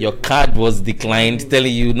pay. Your card was declined,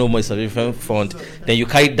 telling you no more insufficient fund. Then you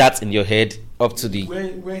carried that in your head up to the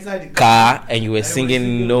We're inside the car, and you were And we're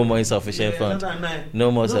singing "No more insufficient yeah, fund." another nine. No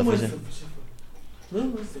more No more insufficient. insufficient fund. No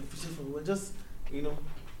more insufficient fund. We're just,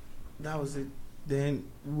 that was it. Then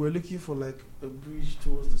we were looking for like a bridge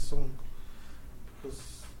towards the song because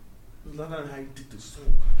Zlatan and I did the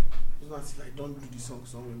song. It's not as if I don't do the song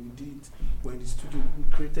somewhere. We did it. We're in the studio. We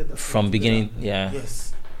created the song From together. beginning, yeah.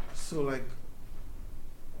 Yes. So like,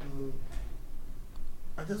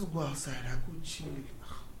 I just go outside. I go chill.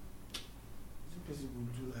 Some person will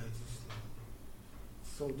do like this.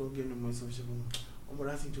 So don't get no more insufficient fund. Oh,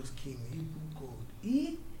 that thing just came. He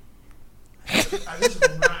God. I just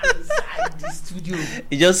ran inside the studio.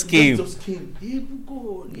 It just came. It just came. Able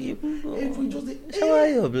God. Able just Shower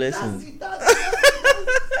your blessings. That's it.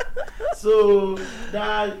 So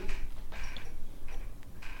that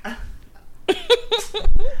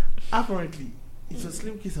apparently it's a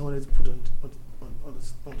slim case I wanted to put on the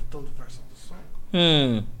third verse of the song.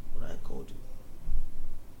 But I called him.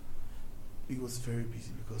 He was very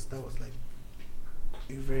busy because that was like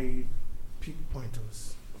a very peak point of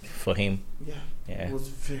us. For him. Yeah. Yeah. He was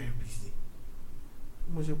very busy.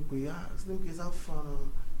 Mo ṣe pé slim case how far I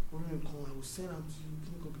will send am to you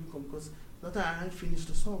clinical because that time I finished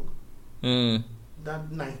the song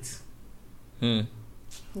that night.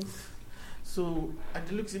 So I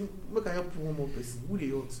dey look say make I help one more person. Who dey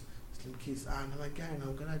hot? Slim case. Na my guy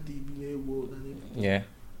now gonna dey be world and everything. Yeah.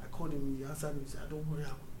 I called him, he answered me, he said, don't worry, I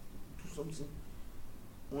will do something.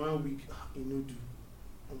 1 week, he no do.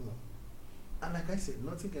 And like I said,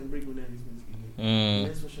 nothing can break me down in this music again. The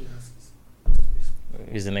next question I ask is, what's the next one?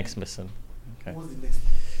 Who's the next person? Okay. What's the next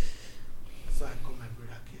one? So I call my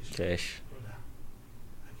brother Kesh. Brother,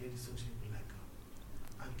 I get this song, she be like,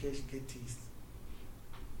 and Kesh get taste.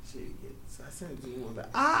 She get, so I sent it to him, I was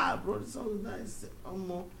like, bro, this song is nice.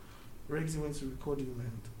 Rexy went to record him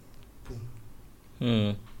and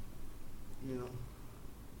boom.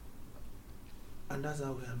 And that's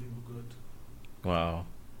how we have Able God. Wow.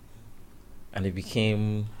 And it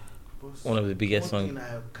became But one of the biggest one songs. thing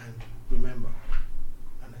I can remember,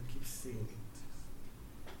 and I keep saying it,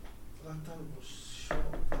 Zlatan was sure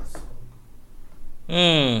of that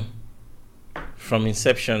song. From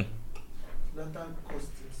inception. Zlatan cost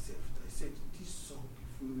himself. I said, this song,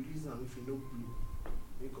 if we release and if you no blow,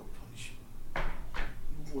 make God punish you.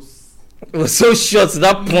 It was so short to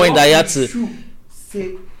that point that I had to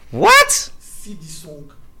say, what? See the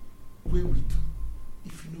song, where we do.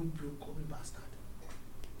 If you no blow, call me bastard.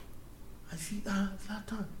 I see,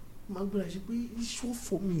 Zlatan, my brother, it's sure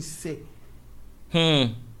for me, say.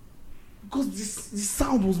 Because this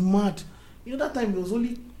sound was mad. You know that time it was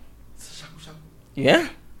only shaku shaku. Yeah.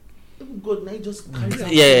 God, now just carry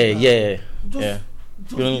that. Yeah. Yeah.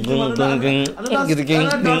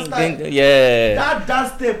 That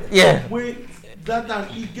dance step. Yeah. Where that time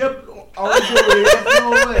he get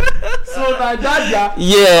nowhere. So like that.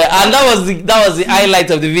 Yeah, and that was the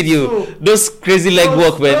highlight of the video. So, those crazy leg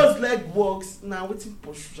walk, man. Those leg walks. Now waiting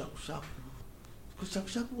for shaku shaku. Because shaku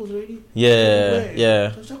shaku was already.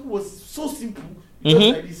 Yeah. Shaku shaku was so simple. Just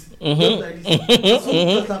like this. Just like this. So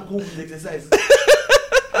just like go with exercise.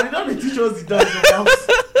 And now they teach us the dance.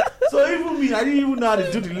 So even me, I didn't even know how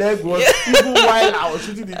to do the leg work. Even while I was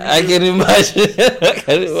shooting the video. I can imagine.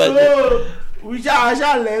 So we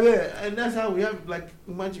shall level, and that's how we have like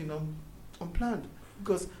imagine unplanned.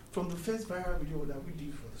 Because from the first viral video that we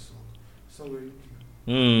did for the song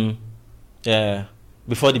we're yeah.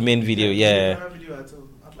 Before the main video, the viral video at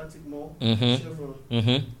Atlantic Mall, Chevron.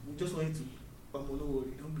 We just wanted to don't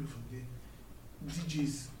worry, don't do from there.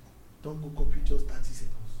 DJs, don't go copy just 30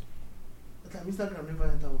 seconds. That time Instagram never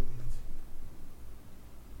enter 1 minute.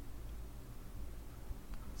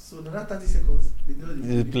 So that 30 seconds, they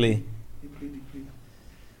play. They play.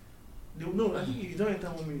 No, I think it don't enter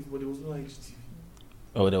 1 minute, but there was no IGTV.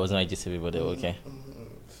 Oh, there was no IGTV, but they were okay.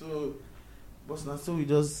 So, but now so we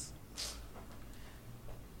just.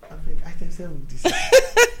 I think I can say with this.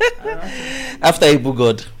 After Ibu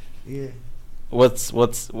God. Yeah. What's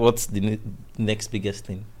the next biggest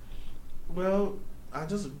thing? Well, I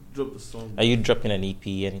just dropped the song. Are you dropping an EP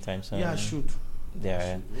anytime soon? Yeah, I should.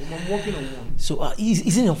 Yeah. I'm working on one. So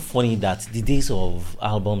isn't it funny that the days of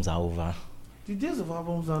albums are over? The days of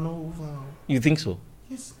albums are not over. You think so?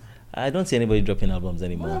 Yes. I don't see anybody dropping albums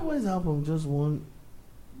anymore. My boy's album just won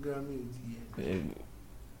Grammy a year.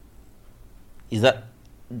 Is that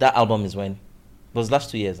album is when? It was last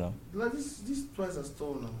 2 years now. Like this Twice As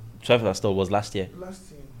Tall now. Twice As Tall was last year.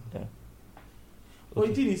 Last year. Yeah. But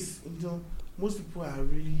the thing is, most people are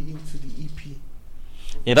really into the EP.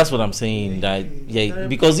 Yeah, that's what I'm saying.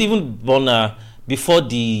 Because even Burna, before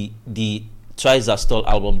the Twice As Tall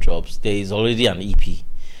album drops, there is already an EP.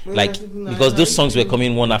 Because those songs were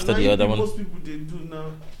coming one after the other one. Most people they do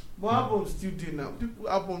now. But albums still do now. People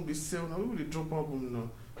album they sell now. People they drop album now.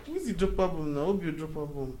 Who is the drop album now? Hope you drop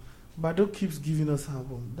album. Bado keeps giving us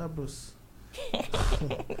album. That boss.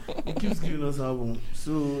 He keeps giving us album.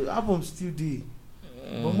 So albums still do.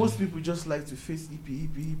 But most people just like to face EP.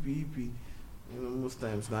 Most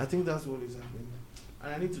times. Now I think that's what is happening.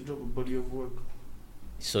 And I need to drop a body of work.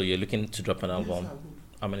 So you're looking to drop an album? Yes,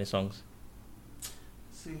 how many songs?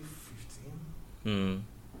 Say 15.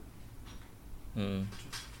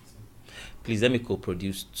 Please let me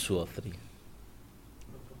co-produce 2 or 3.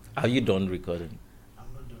 Are you done recording?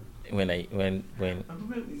 I'm not done. When? The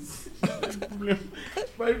problem is,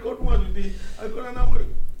 if I record one today, I got an hour.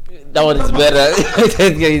 That one is better.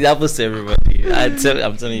 It happens to everybody. I'm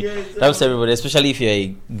telling you, it happens to everybody, especially if you're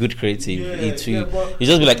a good creative. You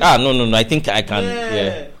just be like, no, I think I can.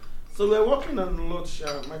 Yeah. So we're working on a lot,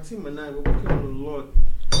 Sha. My team and I, we're working on a lot,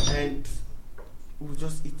 and we'll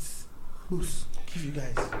just who's give you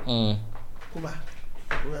guys. Come back.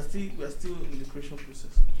 We're still in the creation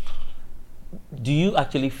process. Do you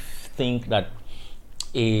actually think that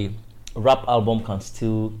a rap album can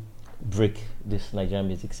still break this Nigerian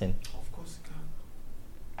music scene? Of course it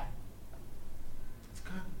can. It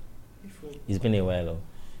can. It's been a while though.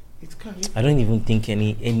 It can. I don't even think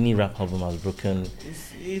any rap album has broken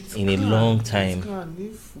in a long time. It can,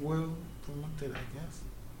 if well promoted, I guess.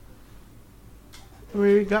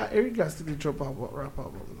 Eric still drop a rap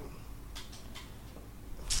album now.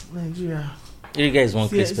 Nigeria. Eriga is one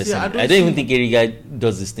crazy person. I don't even think Eriga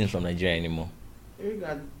does this thing from Nigeria anymore.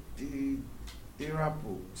 Eriga, the rap.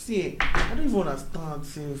 See, I don't even understand.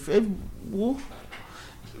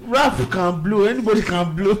 Rap can blow. Anybody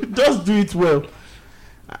can blow. Just do it well.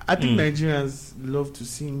 I think Nigerians love to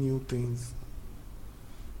see new things.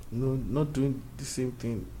 Not doing the same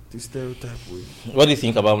thing the stereotype way. What do you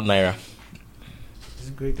think about Naira? He's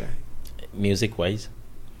a great guy. Music wise?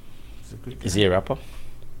 He's a great guy. Is he a rapper?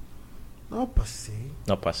 Not per se.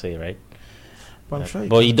 Not per se, right? But I'm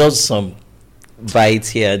sure he does some bites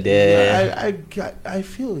here and there. Yeah, I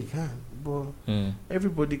feel he can. but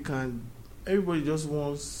everybody just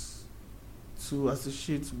wants to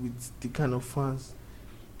associate with the kind of fans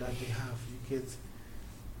that they have. You get.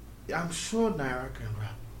 I'm sure Naira can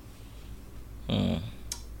rap.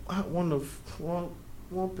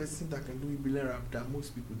 One person that can do Ibile rap that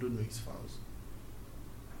most people don't know is Falz.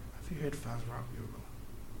 Have you heard Falz rap, Yoruba?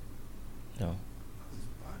 No. Falz is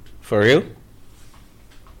bad. For real?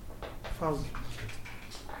 Falz.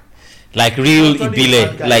 Like real Totally Ibile,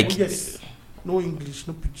 bad guy. like Oh, yes. No English,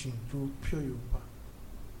 no preaching, pure Yoruba.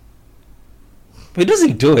 but he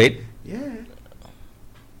doesn't do it. Yeah,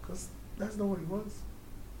 because that's not what he wants.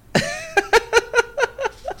 I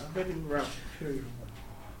bet him rap pure Yoruba.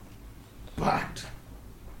 But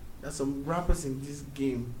there's some rappers in this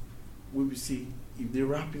game where we see if they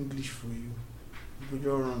rap English for you,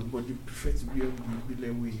 you're wrong, but they prefer to be on the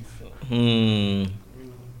Ibile wave. You know,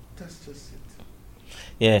 that's just it.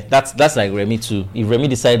 Yeah, that's like Remy too. If Remy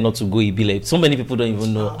decided not to go Ibile, so many people don't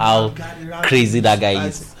even know how crazy that guy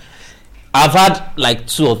is. I've had like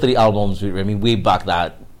 2 or 3 albums with Remy way back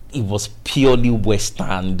that it was purely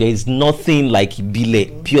Western. There's nothing like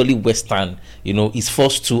Ibile, purely Western. You know, his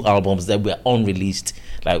first 2 albums that were unreleased,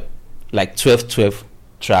 like 12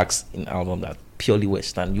 tracks in album that purely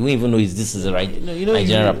Western. You won't even know if this is a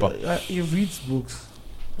Nigerian rapper. He reads books.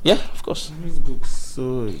 Yeah, of course. He reads books,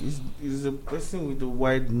 so he's a person with a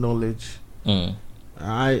wide knowledge.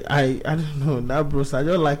 I don't know that, bro. So I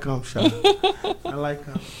don't like him, Sha. I like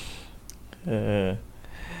him.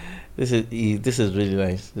 This is really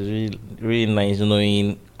nice. It's really, really nice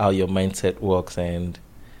knowing how your mindset works and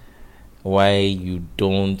why you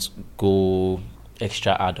don't go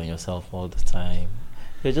extra hard on yourself all the time.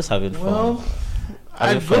 You're just having fun.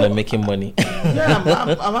 Having fun and making money. Yeah,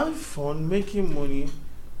 I'm having fun making money.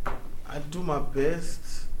 I do my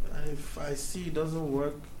best, and if I see it doesn't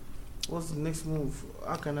work, what's the next move?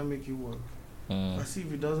 How can I make it work? If I see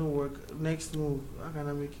if it doesn't work, next move, how can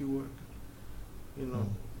I make it work? You know,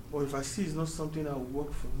 but if I see it's not something that will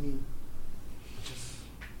work for me, just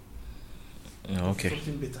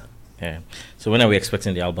something better. Yeah. So when are we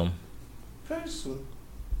expecting the album? Very soon,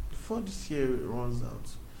 before this year runs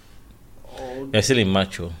out. You're still in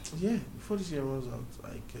March, oh? Yeah, before this year runs out,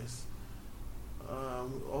 I guess.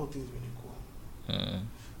 All things being equal.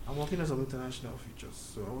 I'm working on some international features,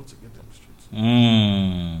 so I want to get them straight.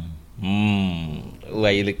 Who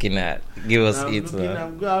are you looking at? Give us it.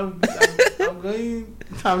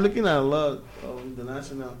 I'm looking at a lot of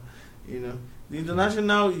international. You know, the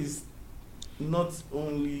international is not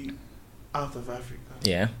only out of Africa.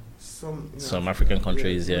 Yeah. Some African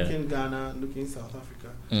countries, yeah. Looking Ghana, looking South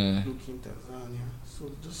Africa, looking Tanzania.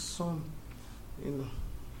 So just some, you know.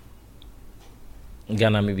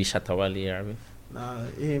 Ghana maybe Shatawali Arabic. Nah,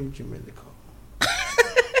 AMG Medical.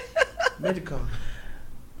 Medical.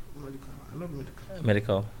 I love medical.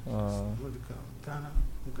 Medical. Medical. Ghana.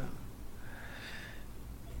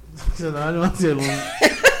 So I don't want to say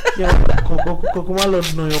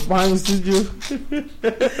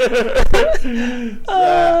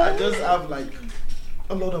I just have like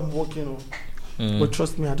a lot I'm working on. But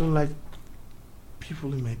trust me, I don't like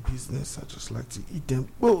people in my business. I just like to eat them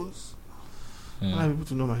both. I like people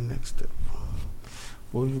to know my next step.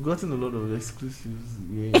 But we've gotten a lot of exclusives.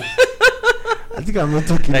 Yeah. I think I'm not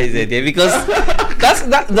talking. That is it, yeah, because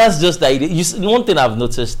that's just the idea. One thing I've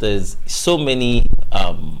noticed is so many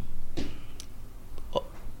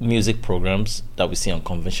music programs that we see on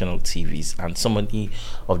conventional TVs and so many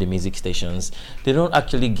of the music stations, they don't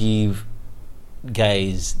actually give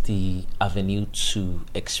guys the avenue to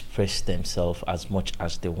express themselves as much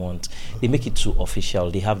as they want. They make it too official.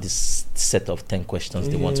 They have this set of 10 questions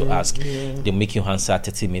they want to ask. They make you answer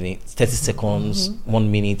 30 seconds,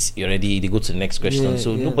 1 minute, you're ready, they go to the next question.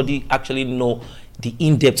 Nobody actually know the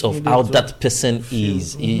in-depth of how that person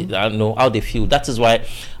is, know how they feel. That is why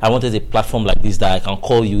I wanted a platform like this that I can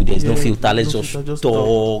call you, there's no filter, let's just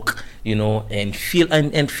talk, you know, and feel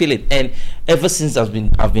and feel it. And ever since I've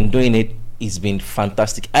been doing it, it's been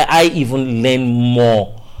fantastic. I even learn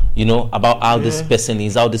more, you know, about how this person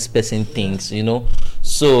is, how this person thinks, you know.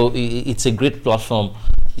 So it's a great platform.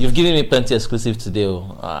 You've given me plenty exclusive today,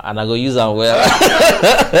 and I go use them well.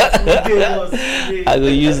 I go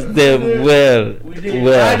use them well.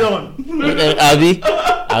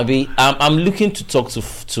 Abi, I'm looking to talk to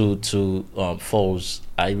Falz.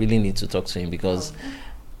 I really need to talk to him because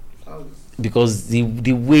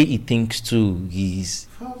the way he thinks too, he's.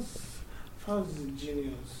 Falz is a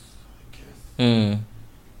genius, I guess.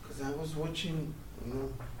 Because I was watching,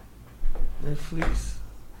 Netflix.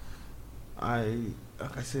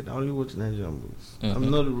 Like I said, I only watch Nigerian movies. I'm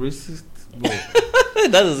not a racist, but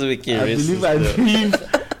that doesn't make you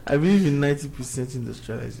racist. I I believe in 90%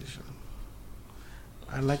 industrialization.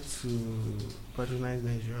 I like to patronize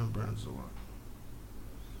Nigerian brands a lot.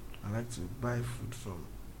 I like to buy food from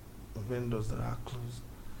vendors that are close.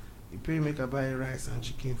 You pay make I buy rice and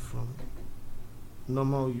chicken from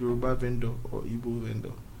normal Yoruba vendor or Igbo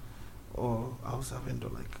vendor or Hausa vendor.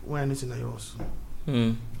 Like when I know in also.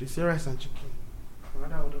 They say rice and chicken.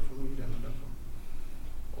 Another order from you than another from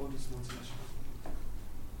all these multinational.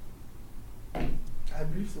 I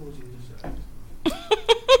believe so much in this.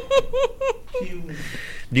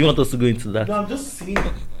 Do you want us to go into that? No, I'm just saying.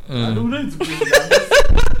 I don't need to go into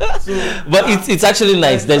that. So, but it's actually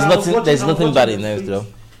nice. There's nothing bad in it though.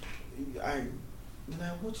 When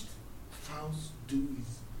I watched Faust do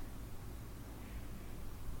his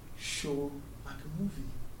show like a movie.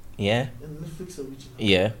 Yeah. And Netflix original.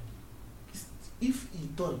 Yeah. If he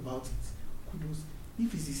thought about it, kudos.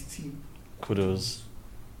 If it's his team, kudos.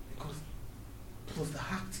 Because plus the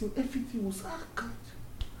acting, everything was God.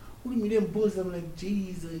 What do you mean them boys? I'm like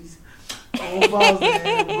Jesus. Oh, Faust,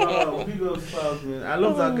 man, bro. Big up Faust, man. I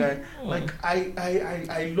love that guy. Like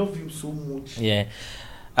I love him so much. Yeah.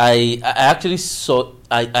 I actually saw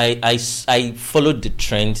I followed the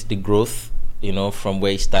trend, the growth, from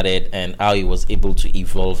where he started and how he was able to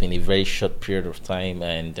evolve in a very short period of time,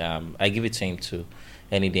 and I give it to him too,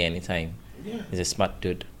 any day, anytime. Yeah. He's a smart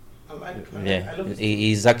dude. I love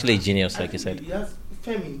he's actually a genius, like you said. He has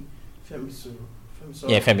Femi Soro.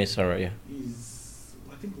 Yeah, Femi Soro, yeah. He's,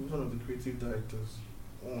 I think, one of the creative directors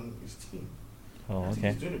on his team. Oh, I think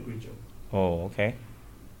okay. he's doing a great job. Oh, okay.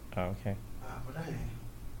 Oh, okay. But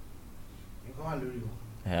you go on.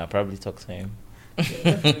 Yeah, I'll probably talk to him. Yeah,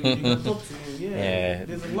 definitely. You can talk to him. Yeah.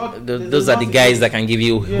 There's a lot. Those are the guys that can give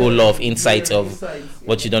you a whole lot of insights of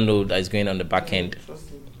what yeah. you don't know that is going on the back end.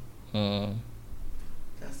 Trust me.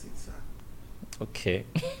 That's it, sir. Okay.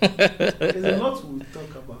 There's a lot we'll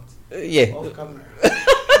talk about. Yeah. Off camera.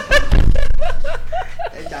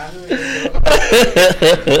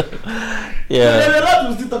 Yeah. There's a lot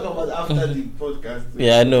we'll still talk about after the podcast.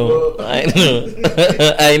 Yeah, I know. I know.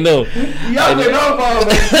 I know. You have a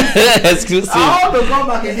number. Exclusive. I want to come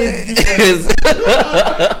back again.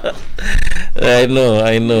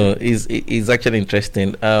 I know. It's actually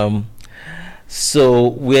interesting. So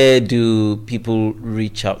where do people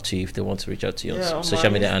reach out to you if they want to reach out to you on social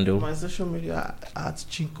media handle? My social media at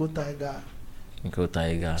Chinko Tiger. Chinko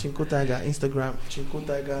Tiger. Chinko Tiger. Instagram. Chinko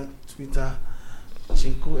Tiger. Twitter.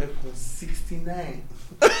 Chinko Echo 69.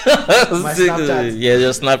 My Snapchat. Yeah,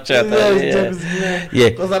 your Snapchat. Yeah.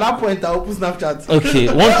 Because at that point I open Snapchat. Okay.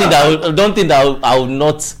 One thing that I will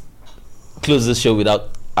not close the show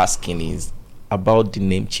without asking is about the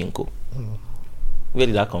name Chinko. Where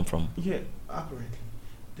did that come from? Yeah, apparently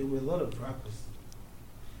there were a lot of rappers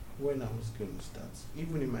when I was going to start.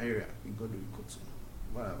 Even in my area, we go to Ikotu.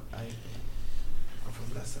 Well, I'm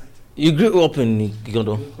from that side. You grew up in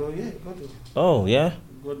Igodo? Yeah, Igodo. Oh, yeah?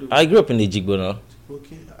 Igodo. I grew up in Ejigbo now.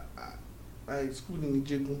 Okay, I schooled in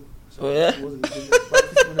Ijegun. So Oh, yeah? I was in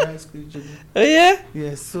Ijegun. High school in Ijegun. Oh, yeah?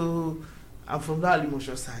 Yeah, so I'm from that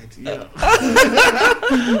Alimosho side. Yeah.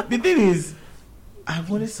 The thing is, I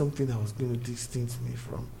wanted something that was going to distinct me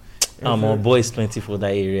from. Our boys plenty for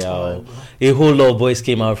that area. A whole lot of boys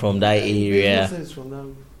came out from that area. From that,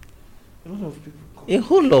 a lot of people. A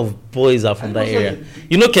whole lot of boys are from that area.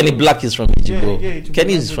 You know Kenny Black is from Ejigbo. Yeah,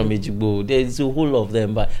 Kenny is from Ejigbo. There's a whole lot of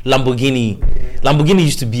them. But Lamborghini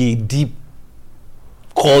used to be a deep,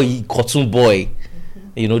 coy, cartoon boy.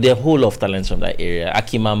 You know, there are a whole lot of talents from that area.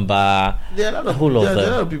 Akimamba. There are a whole lot of them. There are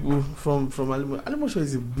a lot of people from Alimosho. Alimosho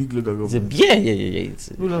is a big local government. Yeah.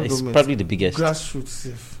 It's probably the biggest. Grassroots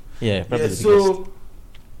safe. Yeah, probably the biggest. So,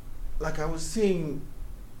 like I was saying,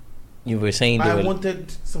 you were saying I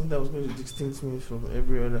wanted something that was going to distinct me from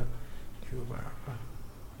every other Yoruba rapper.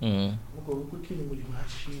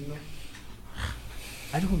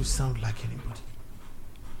 I don't want to sound like anybody.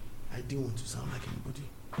 I didn't want to sound like anybody.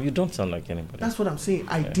 You don't sound like anybody. That's what I'm saying.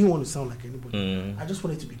 I didn't want to sound like anybody. I just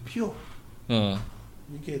wanted to be pure. You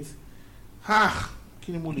get,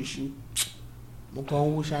 Kinimo the shoe.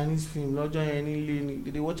 Chinese film.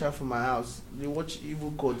 They watch out from my house. They watch Evil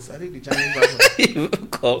Gods. I think the Chinese version. Evil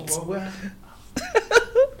Gods.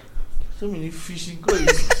 So many fishing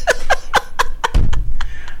gods.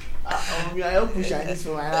 I help push Chinese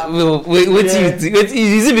film. Wait,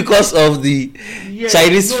 is it because of the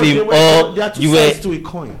Chinese film or there are two you sides were to a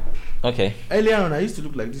coin? Okay. Earlier on, I used to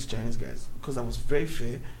look like these Chinese guys because I was very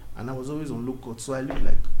fair and I was always on low cut, so I looked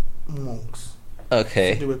like monks.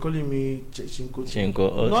 Okay. So they were calling me Chinko.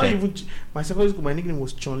 Okay. Not even my secondary school. My nickname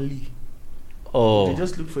was Chun Li. Oh. They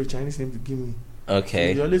just looked for a Chinese name to give me.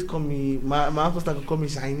 Okay. So they always call me, my uncle could call me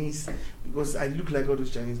Chinese because I look like all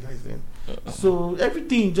those Chinese guys then. So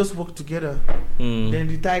everything just worked together. Then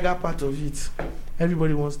the tiger part of it,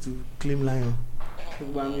 everybody wants to claim lion.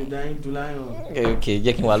 I'm dying to lion. Okay,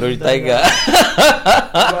 you can wallow tiger.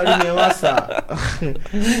 I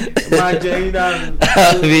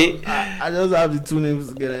just have the two names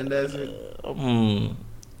together and that's it.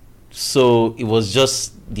 So it was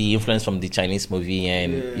just the influence from the Chinese movie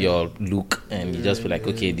and your look, and you just feel like,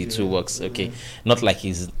 okay, the two works. Okay, not like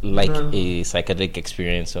it's like a psychedelic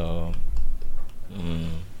experience or.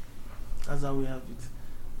 That's how we have it.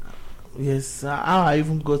 Yes, how I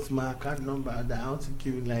even got my account number that I want to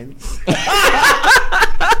give it like this.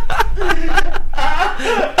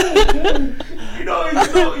 you know,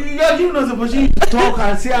 the opportunity to talk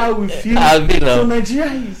and see how we feel. So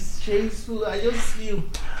Nigeria is stressful. I just feel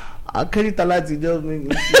I carry talent to just make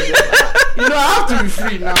me feel. I have to be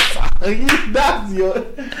free now. That's your.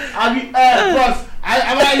 Boss.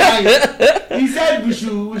 He said we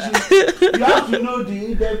should. You have to know the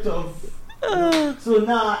in-depth of. So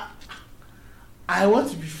now. I want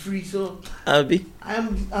to be free, so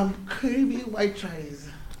I'm craving white rice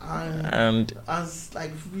and as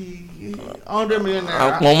like free 100 million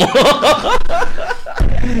naira.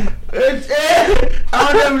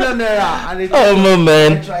 100 million naira and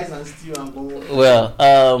man. White rice and stew and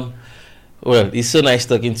well, it's so nice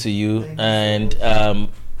talking to you. And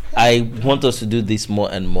I want us to do this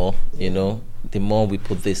more and more. You know, the more we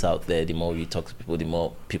put this out there, the more we talk to people, the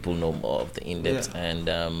more people know more of the in-depth.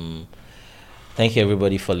 And thank you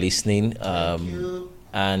everybody for listening.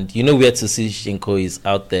 And you know where to see Shinko is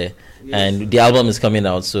out there. Yes. And the album is coming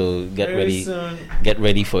out, so get ready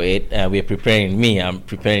for it. We're preparing. I'm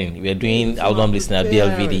preparing. We're doing album listening at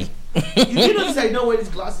BLVD. You notice I don't wear these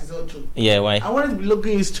glasses also. Yeah, why? I wanted to be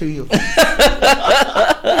looking history. So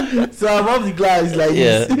I'm off the glass like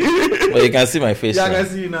this. But you can see my face. Yeah, I can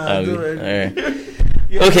see you now. All right.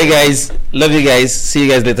 Okay, guys. Love you guys. See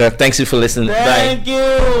you guys later. Thanks for listening. Thank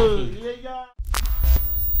you.